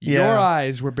 Your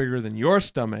eyes were bigger than your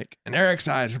stomach, and Eric's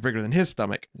eyes were bigger than his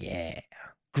stomach. Yeah.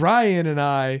 Brian and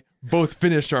I both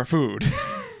finished our food.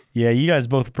 Yeah, you guys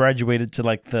both graduated to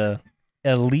like the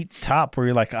elite top where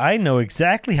you're like, I know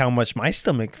exactly how much my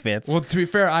stomach fits. Well, to be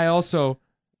fair, I also,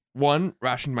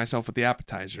 rationed myself with the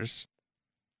appetizers.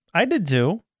 I did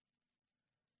too.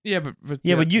 Yeah, but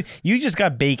you just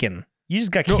got bacon. You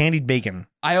just got candied bacon.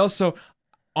 I also,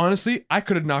 honestly, I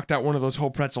could have knocked out one of those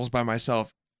whole pretzels by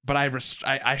myself, but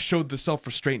I showed the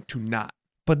self-restraint to not.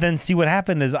 But then see what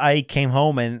happened is I came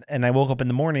home and I woke up in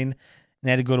the morning and I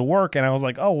had to go to work and I was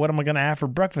like, oh, what am I going to have for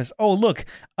breakfast? Oh, look,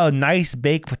 a nice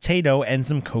baked potato and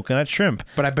some coconut shrimp.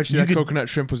 But I bet you coconut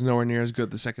shrimp was nowhere near as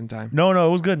good the second time. No, it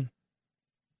was good.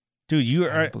 Dude,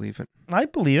 I don't believe it. I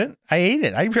believe it. I ate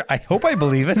it. I hope I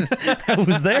believe it. I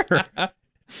was there.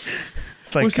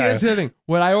 It's like, see, that's the thing.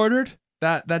 What I ordered,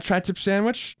 that tri-tip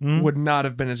sandwich would not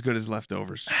have been as good as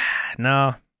leftovers.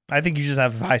 No, I think you just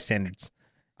have high standards.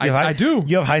 I do.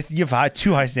 You have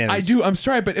too high standards. I do. I'm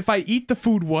sorry, but if I eat the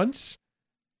food once,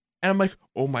 and I'm like,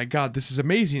 oh my god, this is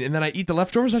amazing, and then I eat the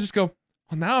leftovers, I just go,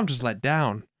 well, now I'm just let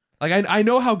down. Like I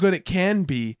know how good it can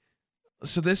be,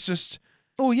 so this just.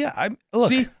 Oh yeah,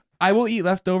 See, I will eat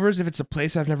leftovers if it's a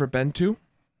place I've never been to,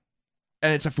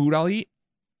 and it's a food I'll eat.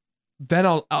 Then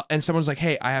I'll and someone's like,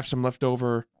 hey, I have some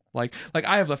leftover, like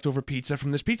I have leftover pizza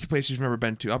from this pizza place you've never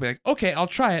been to. I'll be like, okay, I'll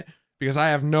try it because I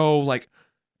have no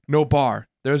bar.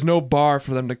 There's no bar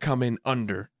for them to come in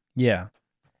under. Yeah.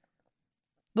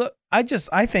 Look, I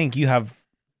think you have.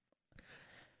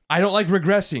 I don't like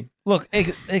regressing. Look,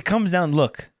 it comes down.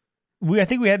 Look, I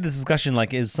think we had this discussion.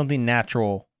 Like, is something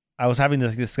natural? I was having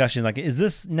this discussion. Like, is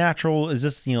this natural? Is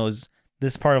this is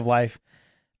this part of life?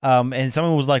 And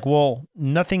someone was like, well,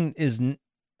 nothing is. It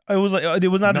was like it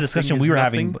was not a discussion we were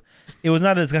having. It was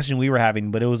not a discussion we were having,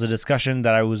 but it was a discussion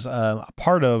that I was a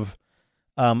part of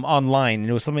online. And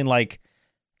it was something like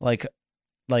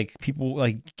people,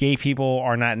 like gay people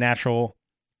are not natural.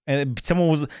 And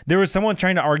there was someone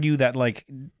trying to argue that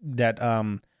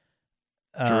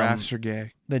giraffes are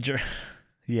gay.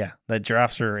 That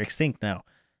giraffes are extinct now.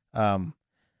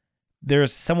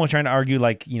 There's someone trying to argue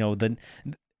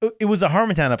it was a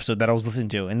Harmontown episode that I was listening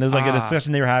to, and there was like a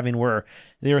discussion they were having where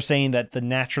they were saying that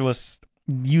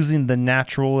using the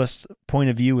naturalist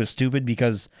point of view is stupid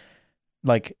because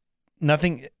like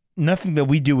nothing that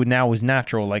we do now is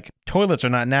natural. Like toilets are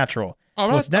not natural.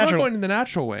 I'm not going in the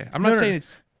natural way. I'm not saying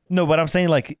it's no, but I'm saying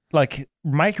like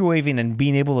microwaving and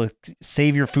being able to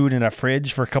save your food in a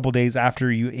fridge for a couple days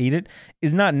after you ate it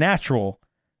is not natural.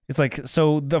 It's like,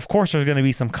 so of course there's going to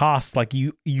be some costs. Like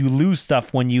you lose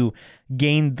stuff when you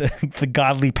gain the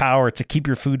godly power to keep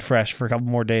your food fresh for a couple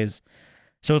more days.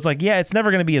 So it's like, yeah, it's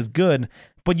never going to be as good,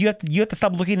 but you have to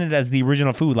stop looking at it as the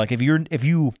original food. Like if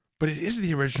you. But it is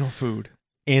the original food.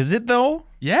 Is it though?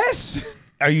 Yes.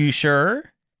 Are you sure?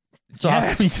 So yes.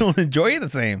 How come you don't enjoy it the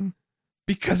same?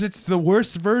 Because it's the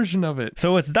worst version of it.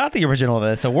 So it's not the original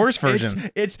then. It's a worse version.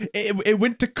 It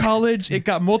went to college. It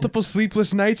got multiple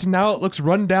sleepless nights. And now it looks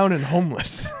run down and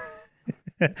homeless.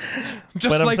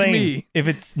 Just like me. If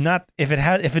it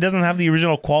doesn't have the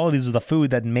original qualities of the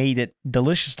food that made it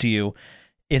delicious to you,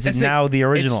 is it now the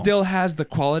original? It still has the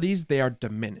qualities. They are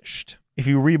diminished. If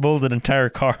you rebuild an entire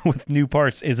car with new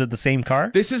parts, is it the same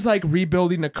car? This is like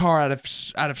rebuilding a car out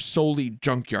of solely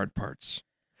junkyard parts.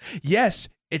 Yes,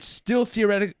 it's still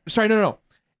theoretical. Sorry, no.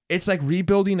 It's like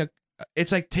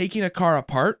it's like taking a car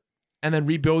apart and then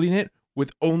rebuilding it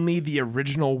with only the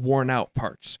original worn out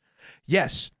parts.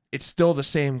 Yes, it's still the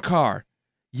same car.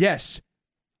 Yes,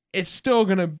 it's still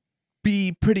going to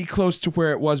be pretty close to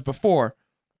where it was before,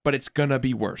 but it's going to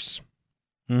be worse.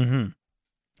 Mm-hmm.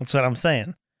 That's what I'm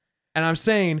saying. And I'm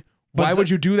saying, why would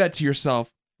you do that to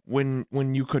yourself when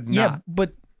you could not?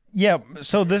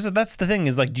 So that's the thing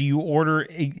is like, do you order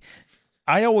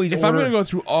I always if I'm going to go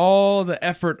through all the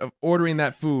effort of ordering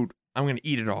that food, I'm going to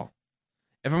eat it all.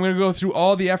 If I'm going to go through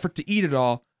all the effort to eat it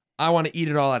all, I want to eat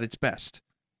it all at its best.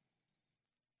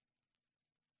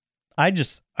 I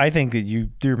think that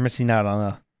you're missing out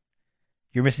on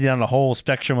the whole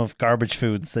spectrum of garbage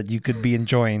foods that you could be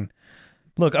enjoying.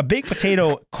 Look, a baked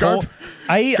potato.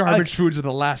 Garbage foods are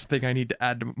the last thing I need to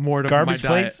add more to garbage my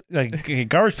plates. diet.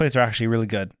 Garbage plates are actually really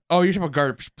good. Oh, you're talking about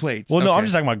garbage plates. Well, no, I'm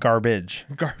just talking about garbage.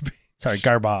 Garbage. Sorry,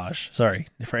 garbage. Sorry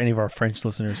for any of our French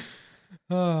listeners.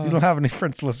 You don't have any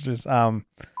French listeners.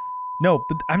 No,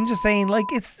 but I'm just saying, like,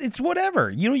 it's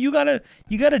whatever. You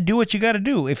gotta do what you gotta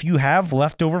do. If you have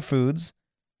leftover foods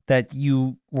that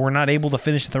you were not able to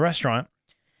finish at the restaurant,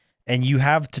 and you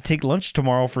have to take lunch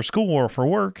tomorrow for school or for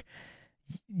work,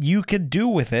 you could do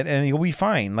with it, and you'll be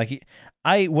fine. Like,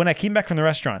 when I came back from the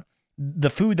restaurant,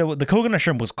 the coconut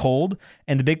shrimp was cold,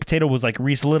 and the baked potato was like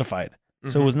re-solidified.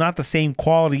 So it was not the same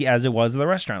quality as it was at the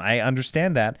restaurant. I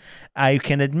understand that. I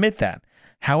can admit that.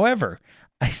 However,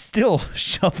 I still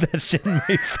shove that shit in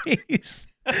my face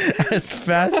as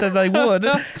fast as I would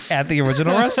at the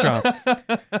original restaurant.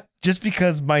 Just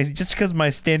because my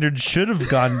standards should have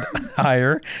gone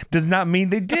higher does not mean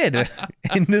they did.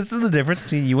 And this is the difference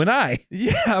between you and I.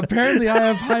 Yeah, apparently I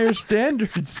have higher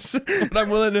standards, but I'm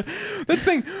willing to. This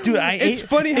thing, dude, it's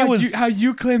funny how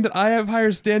you claim that I have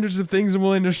higher standards of things I'm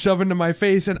willing to shove into my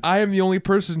face, and I am the only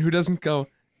person who doesn't go,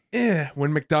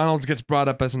 when McDonald's gets brought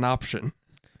up as an option.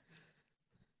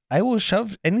 I will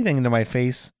shove anything into my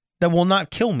face that will not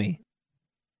kill me.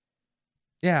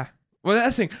 Yeah. Well,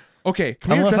 that's the thing. Okay.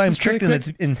 Unless I'm tricked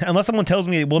unless someone tells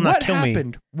me it will not kill me. What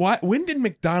happened? When did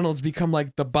McDonald's become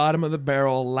like the bottom of the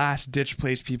barrel, last ditch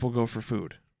place people go for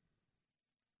food?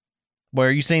 Well,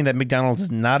 are you saying that McDonald's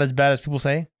is not as bad as people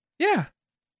say? Yeah.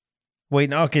 Wait,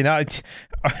 no, okay, now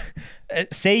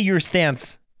say your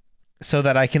stance so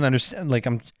that I can understand. Like,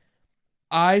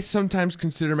 I sometimes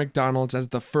consider McDonald's as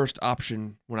the first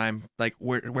option when I'm like,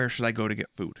 where should I go to get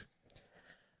food?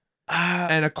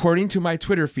 And according to my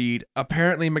Twitter feed,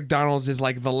 apparently McDonald's is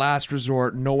like the last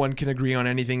resort. No one can agree on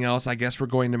anything else. I guess we're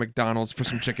going to McDonald's for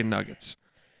some chicken nuggets.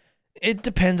 It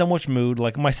depends on which mood.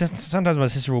 Like sometimes my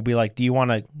sister will be like, "Do you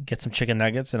want to get some chicken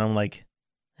nuggets?" And I'm like,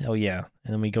 "Hell yeah!"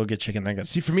 And then we go get chicken nuggets.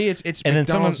 See, for me, it's and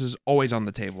McDonald's is always on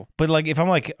the table. But like, if I'm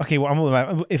like, okay,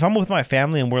 well, if I'm with my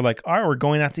family and we're like, all right, we're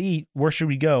going out to eat, where should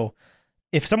we go?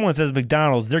 If someone says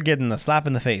McDonald's, they're getting a slap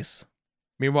in the face.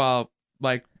 Meanwhile,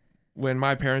 like when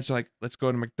my parents are like, "Let's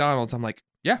go to McDonald's," I'm like,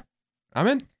 "Yeah, I'm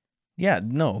in." Yeah,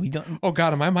 no, we don't. Oh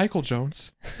God, am I Michael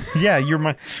Jones? Yeah,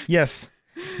 yes,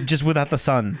 just without the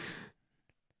son,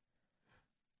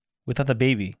 without the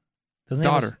baby. Doesn't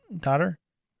he have a daughter?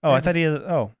 Oh, I thought he has.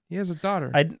 Oh, he has a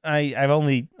daughter. I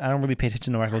don't really pay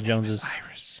attention to Michael Jones's.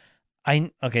 Iris.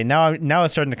 Okay, now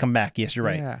it's starting to come back. Yes, you're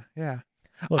right. Yeah.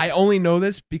 Look, I only know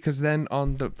this because then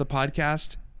on the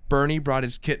podcast, Bernie brought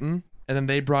his kitten, and then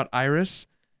they brought Iris,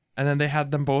 and then they had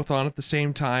them both on at the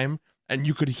same time, and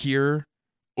you could hear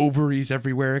ovaries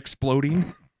everywhere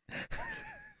exploding.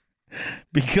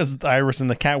 Because the Iris and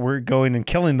the cat were going and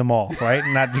killing them all, right?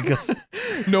 Not because.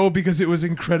 No, because it was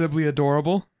incredibly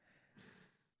adorable.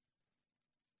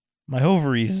 My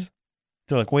ovaries.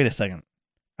 They're like, wait a second.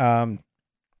 But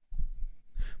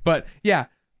yeah,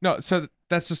 no. So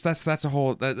that's a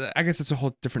whole. I guess that's a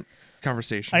whole different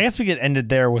conversation. I guess we could end it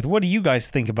there with what do you guys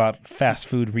think about fast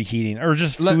food reheating or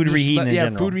just food reheating in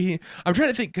general? Food reheating. I'm trying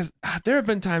to think because there have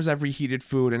been times I've reheated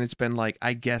food and it's been like,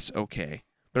 I guess okay,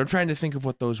 but I'm trying to think of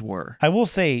what those were. I will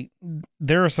say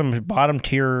there are some bottom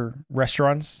tier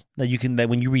restaurants that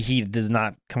when you reheat it does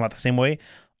not come out the same way.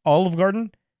 Olive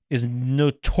Garden is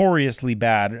notoriously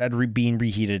bad at being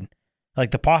reheated.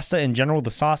 Like the pasta in general, the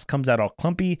sauce comes out all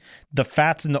clumpy. The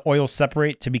fats and the oil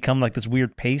separate to become like this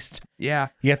weird paste. Yeah.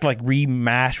 You have to like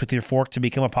remash with your fork to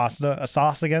become a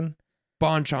sauce again.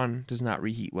 Bonchon does not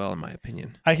reheat well, in my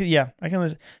opinion. I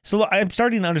can. So look, I'm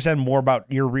starting to understand more about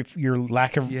your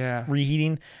lack of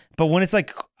reheating. But when it's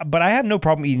like, but I have no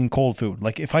problem eating cold food.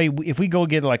 Like if we go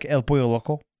get like El Pollo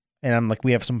Loco, and I'm like,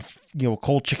 we have some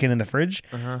cold chicken in the fridge,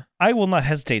 I will not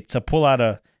hesitate to pull out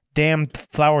a damn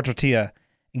flour tortilla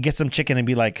and get some chicken and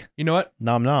be like, you know what?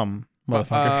 Nom nom,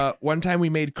 motherfucker. One time we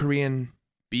made Korean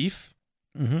beef.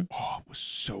 Mm-hmm. Oh, it was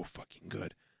so fucking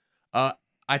good.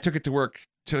 I took it to work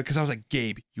because I was like,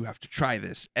 Gabe, you have to try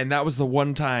this. And that was the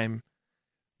one time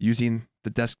using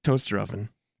the desk toaster oven.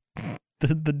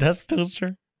 the desk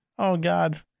toaster? Oh,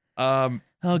 God.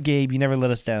 Oh, Gabe, you never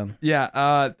let us down.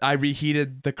 Yeah, I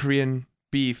reheated the Korean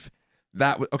beef.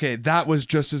 That was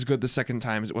just as good the second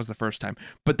time as it was the first time.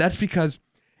 But that's because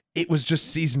it was just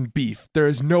seasoned beef. There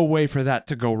is no way for that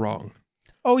to go wrong.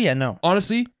 Oh, yeah, no.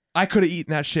 Honestly, I could have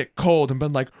eaten that shit cold and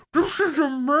been like, this is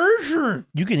amazing.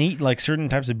 You can eat like certain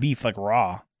types of beef like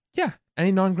raw. Yeah,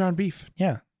 any non-ground beef.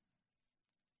 Yeah.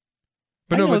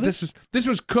 But no, but this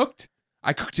was cooked.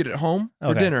 I cooked it at home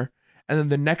for dinner, and then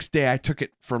the next day I took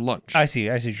it for lunch. I see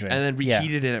what you're saying. And then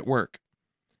reheated it at work.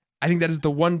 I think that is the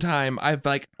one time I've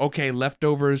like, okay,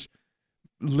 leftovers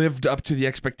lived up to the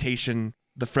expectation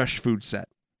the fresh food set.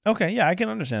 Okay, yeah, I can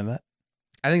understand that.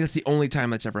 I think that's the only time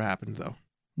that's ever happened, though.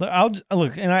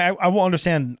 Look, and I will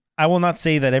understand. I will not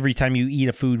say that every time you eat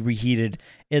a food reheated,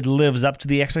 it lives up to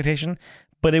the expectation,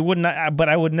 but it would not. But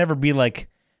I would never be like,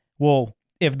 well,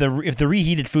 if the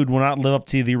reheated food will not live up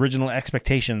to the original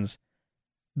expectations,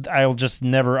 I'll just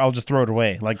throw it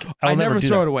away. Like I never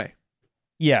throw it away.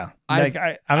 Yeah, I'm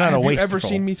not a waste. Have you ever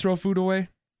seen me throw food away?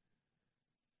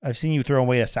 I've seen you throw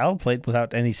away a salad plate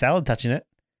without any salad touching it.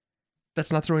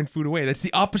 That's not throwing food away. That's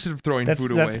the opposite of throwing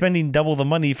food away. That's spending double the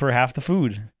money for half the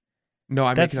food. No,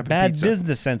 I make it up in pizza. That's bad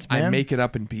business sense, man. I make it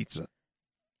up in pizza.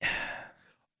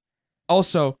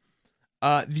 Also,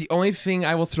 the only thing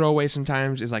I will throw away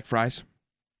sometimes is like fries.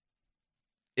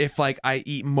 If like I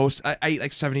eat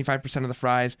like 75% of the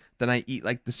fries, then I eat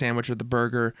like the sandwich or the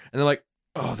burger, and they're like,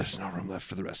 oh, there's no room left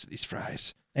for the rest of these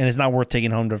fries. And it's not worth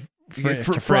taking home to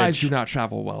fries do not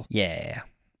travel well. Yeah.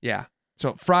 Yeah.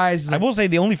 So fries. I will say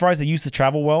the only fries that used to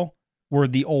travel well were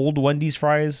the old Wendy's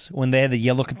fries when they had the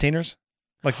yellow containers.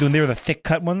 Like when they were the thick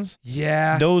cut ones.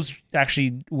 Yeah. Those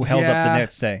actually held up the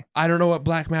next day. I don't know what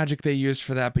black magic they used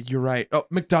for that, but you're right. Oh,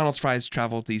 McDonald's fries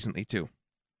travel decently too.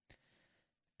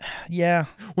 Yeah.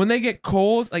 When they get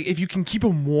cold, like if you can keep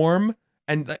them warm,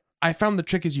 and I found the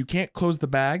trick is you can't close the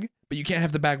bag, but you can't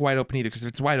have the bag wide open either, because if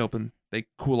it's wide open, they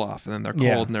cool off and then they're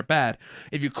cold and they're bad.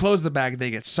 If you close the bag,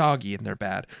 they get soggy and they're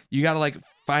bad. You got to like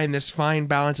find this fine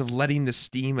balance of letting the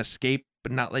steam escape,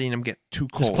 but not letting them get too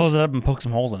cold. Just close it up and poke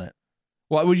some holes in it.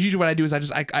 Well, usually what I do is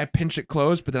I pinch it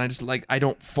closed, but then I just like, I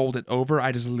don't fold it over.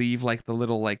 I just leave like the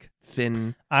little like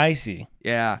thin. I see.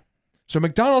 Yeah. So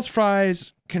McDonald's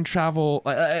fries can travel.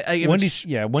 Wendy's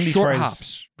short fries.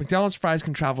 Hops. McDonald's fries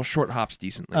can travel short hops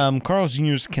decently. Carl's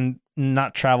Jr.'s can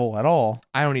not travel at all.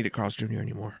 I don't eat at Carl's Jr.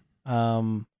 anymore.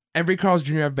 Every Carl's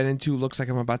Jr. I've been into looks like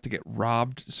I'm about to get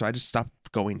robbed, so I just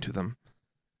stopped going to them.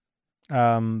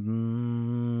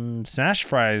 Smash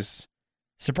fries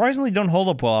surprisingly don't hold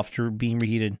up well after being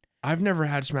reheated. I've never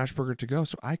had Smash Burger to go,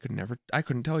 so I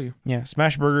couldn't tell you. Yeah,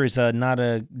 Smash Burger is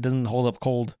doesn't hold up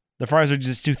cold. The fries are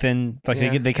just too thin.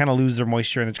 Like they kind of lose their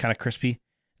moisture and it's kind of crispy.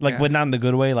 Like, but not in the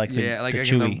good way. Like the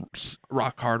chewy, in the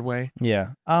rock hard way. Yeah.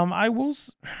 I don't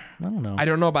know. I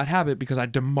don't know about Habit because I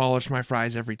demolish my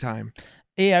fries every time.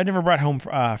 Yeah, I've never brought home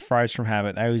fries from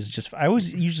Habit. I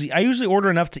usually order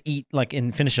enough to eat like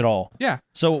and finish it all. Yeah.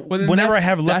 So whenever I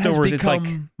have leftovers, it's like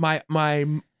my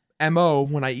MO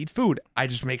when I eat food. I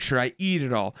just make sure I eat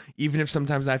it all, even if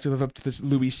sometimes I have to live up to this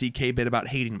Louis C.K. bit about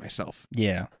hating myself.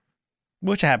 Yeah,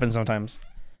 which happens sometimes.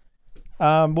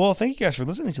 Well, thank you guys for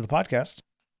listening to the podcast.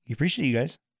 We appreciate you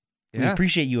guys. Yeah. We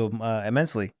appreciate you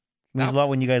immensely. It means a lot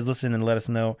when you guys listen and let us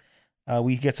know.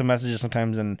 We get some messages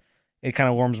sometimes, and it kind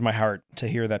of warms my heart to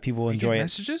hear that people enjoy it.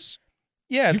 Messages?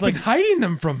 Yeah, it's You've been hiding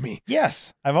them from me.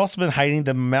 Yes, I've also been hiding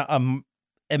the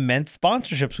immense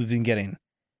sponsorships we've been getting.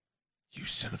 You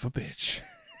son of a bitch.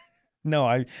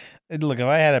 No, look. If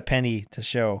I had a penny to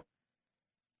show,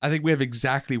 I think we have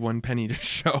exactly 1 penny to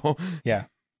show. Yeah,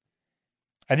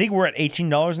 I think we're at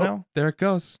 $18 now. There it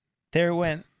goes. There it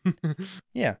went.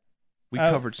 Yeah, we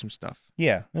covered some stuff.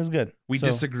 Yeah, it was good. We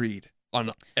disagreed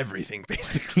on everything,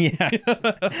 basically. Yeah.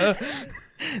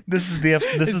 This is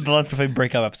the Lunch Buffet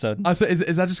breakup episode. So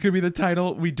is that just gonna be the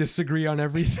title? We disagree on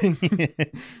everything.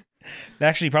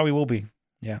 Actually, probably will be.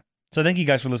 Yeah. So thank you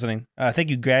guys for listening. Thank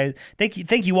you guys.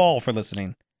 Thank you all for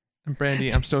listening. And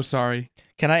Brandy, I'm so sorry.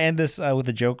 Can I end this with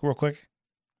a joke real quick?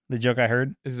 The joke I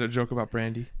heard. Is it a joke about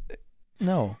Brandy?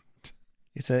 No.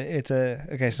 It's a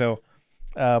okay. So,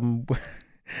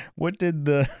 what did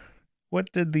the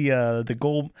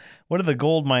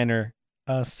gold miner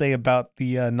say about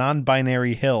the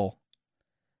non-binary hill?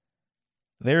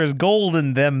 There's gold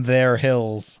in them there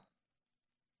hills.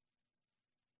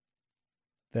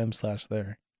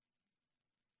 Them/there.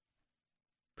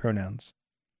 Pronouns.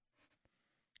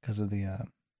 Because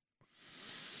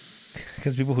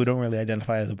people who don't really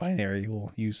identify as a binary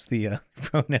will use the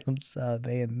pronouns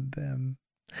they and them.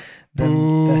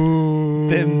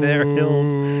 Them their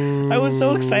hills. I was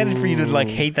so excited for you to like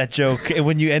hate that joke, and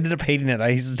when you ended up hating it,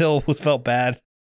 I still felt bad.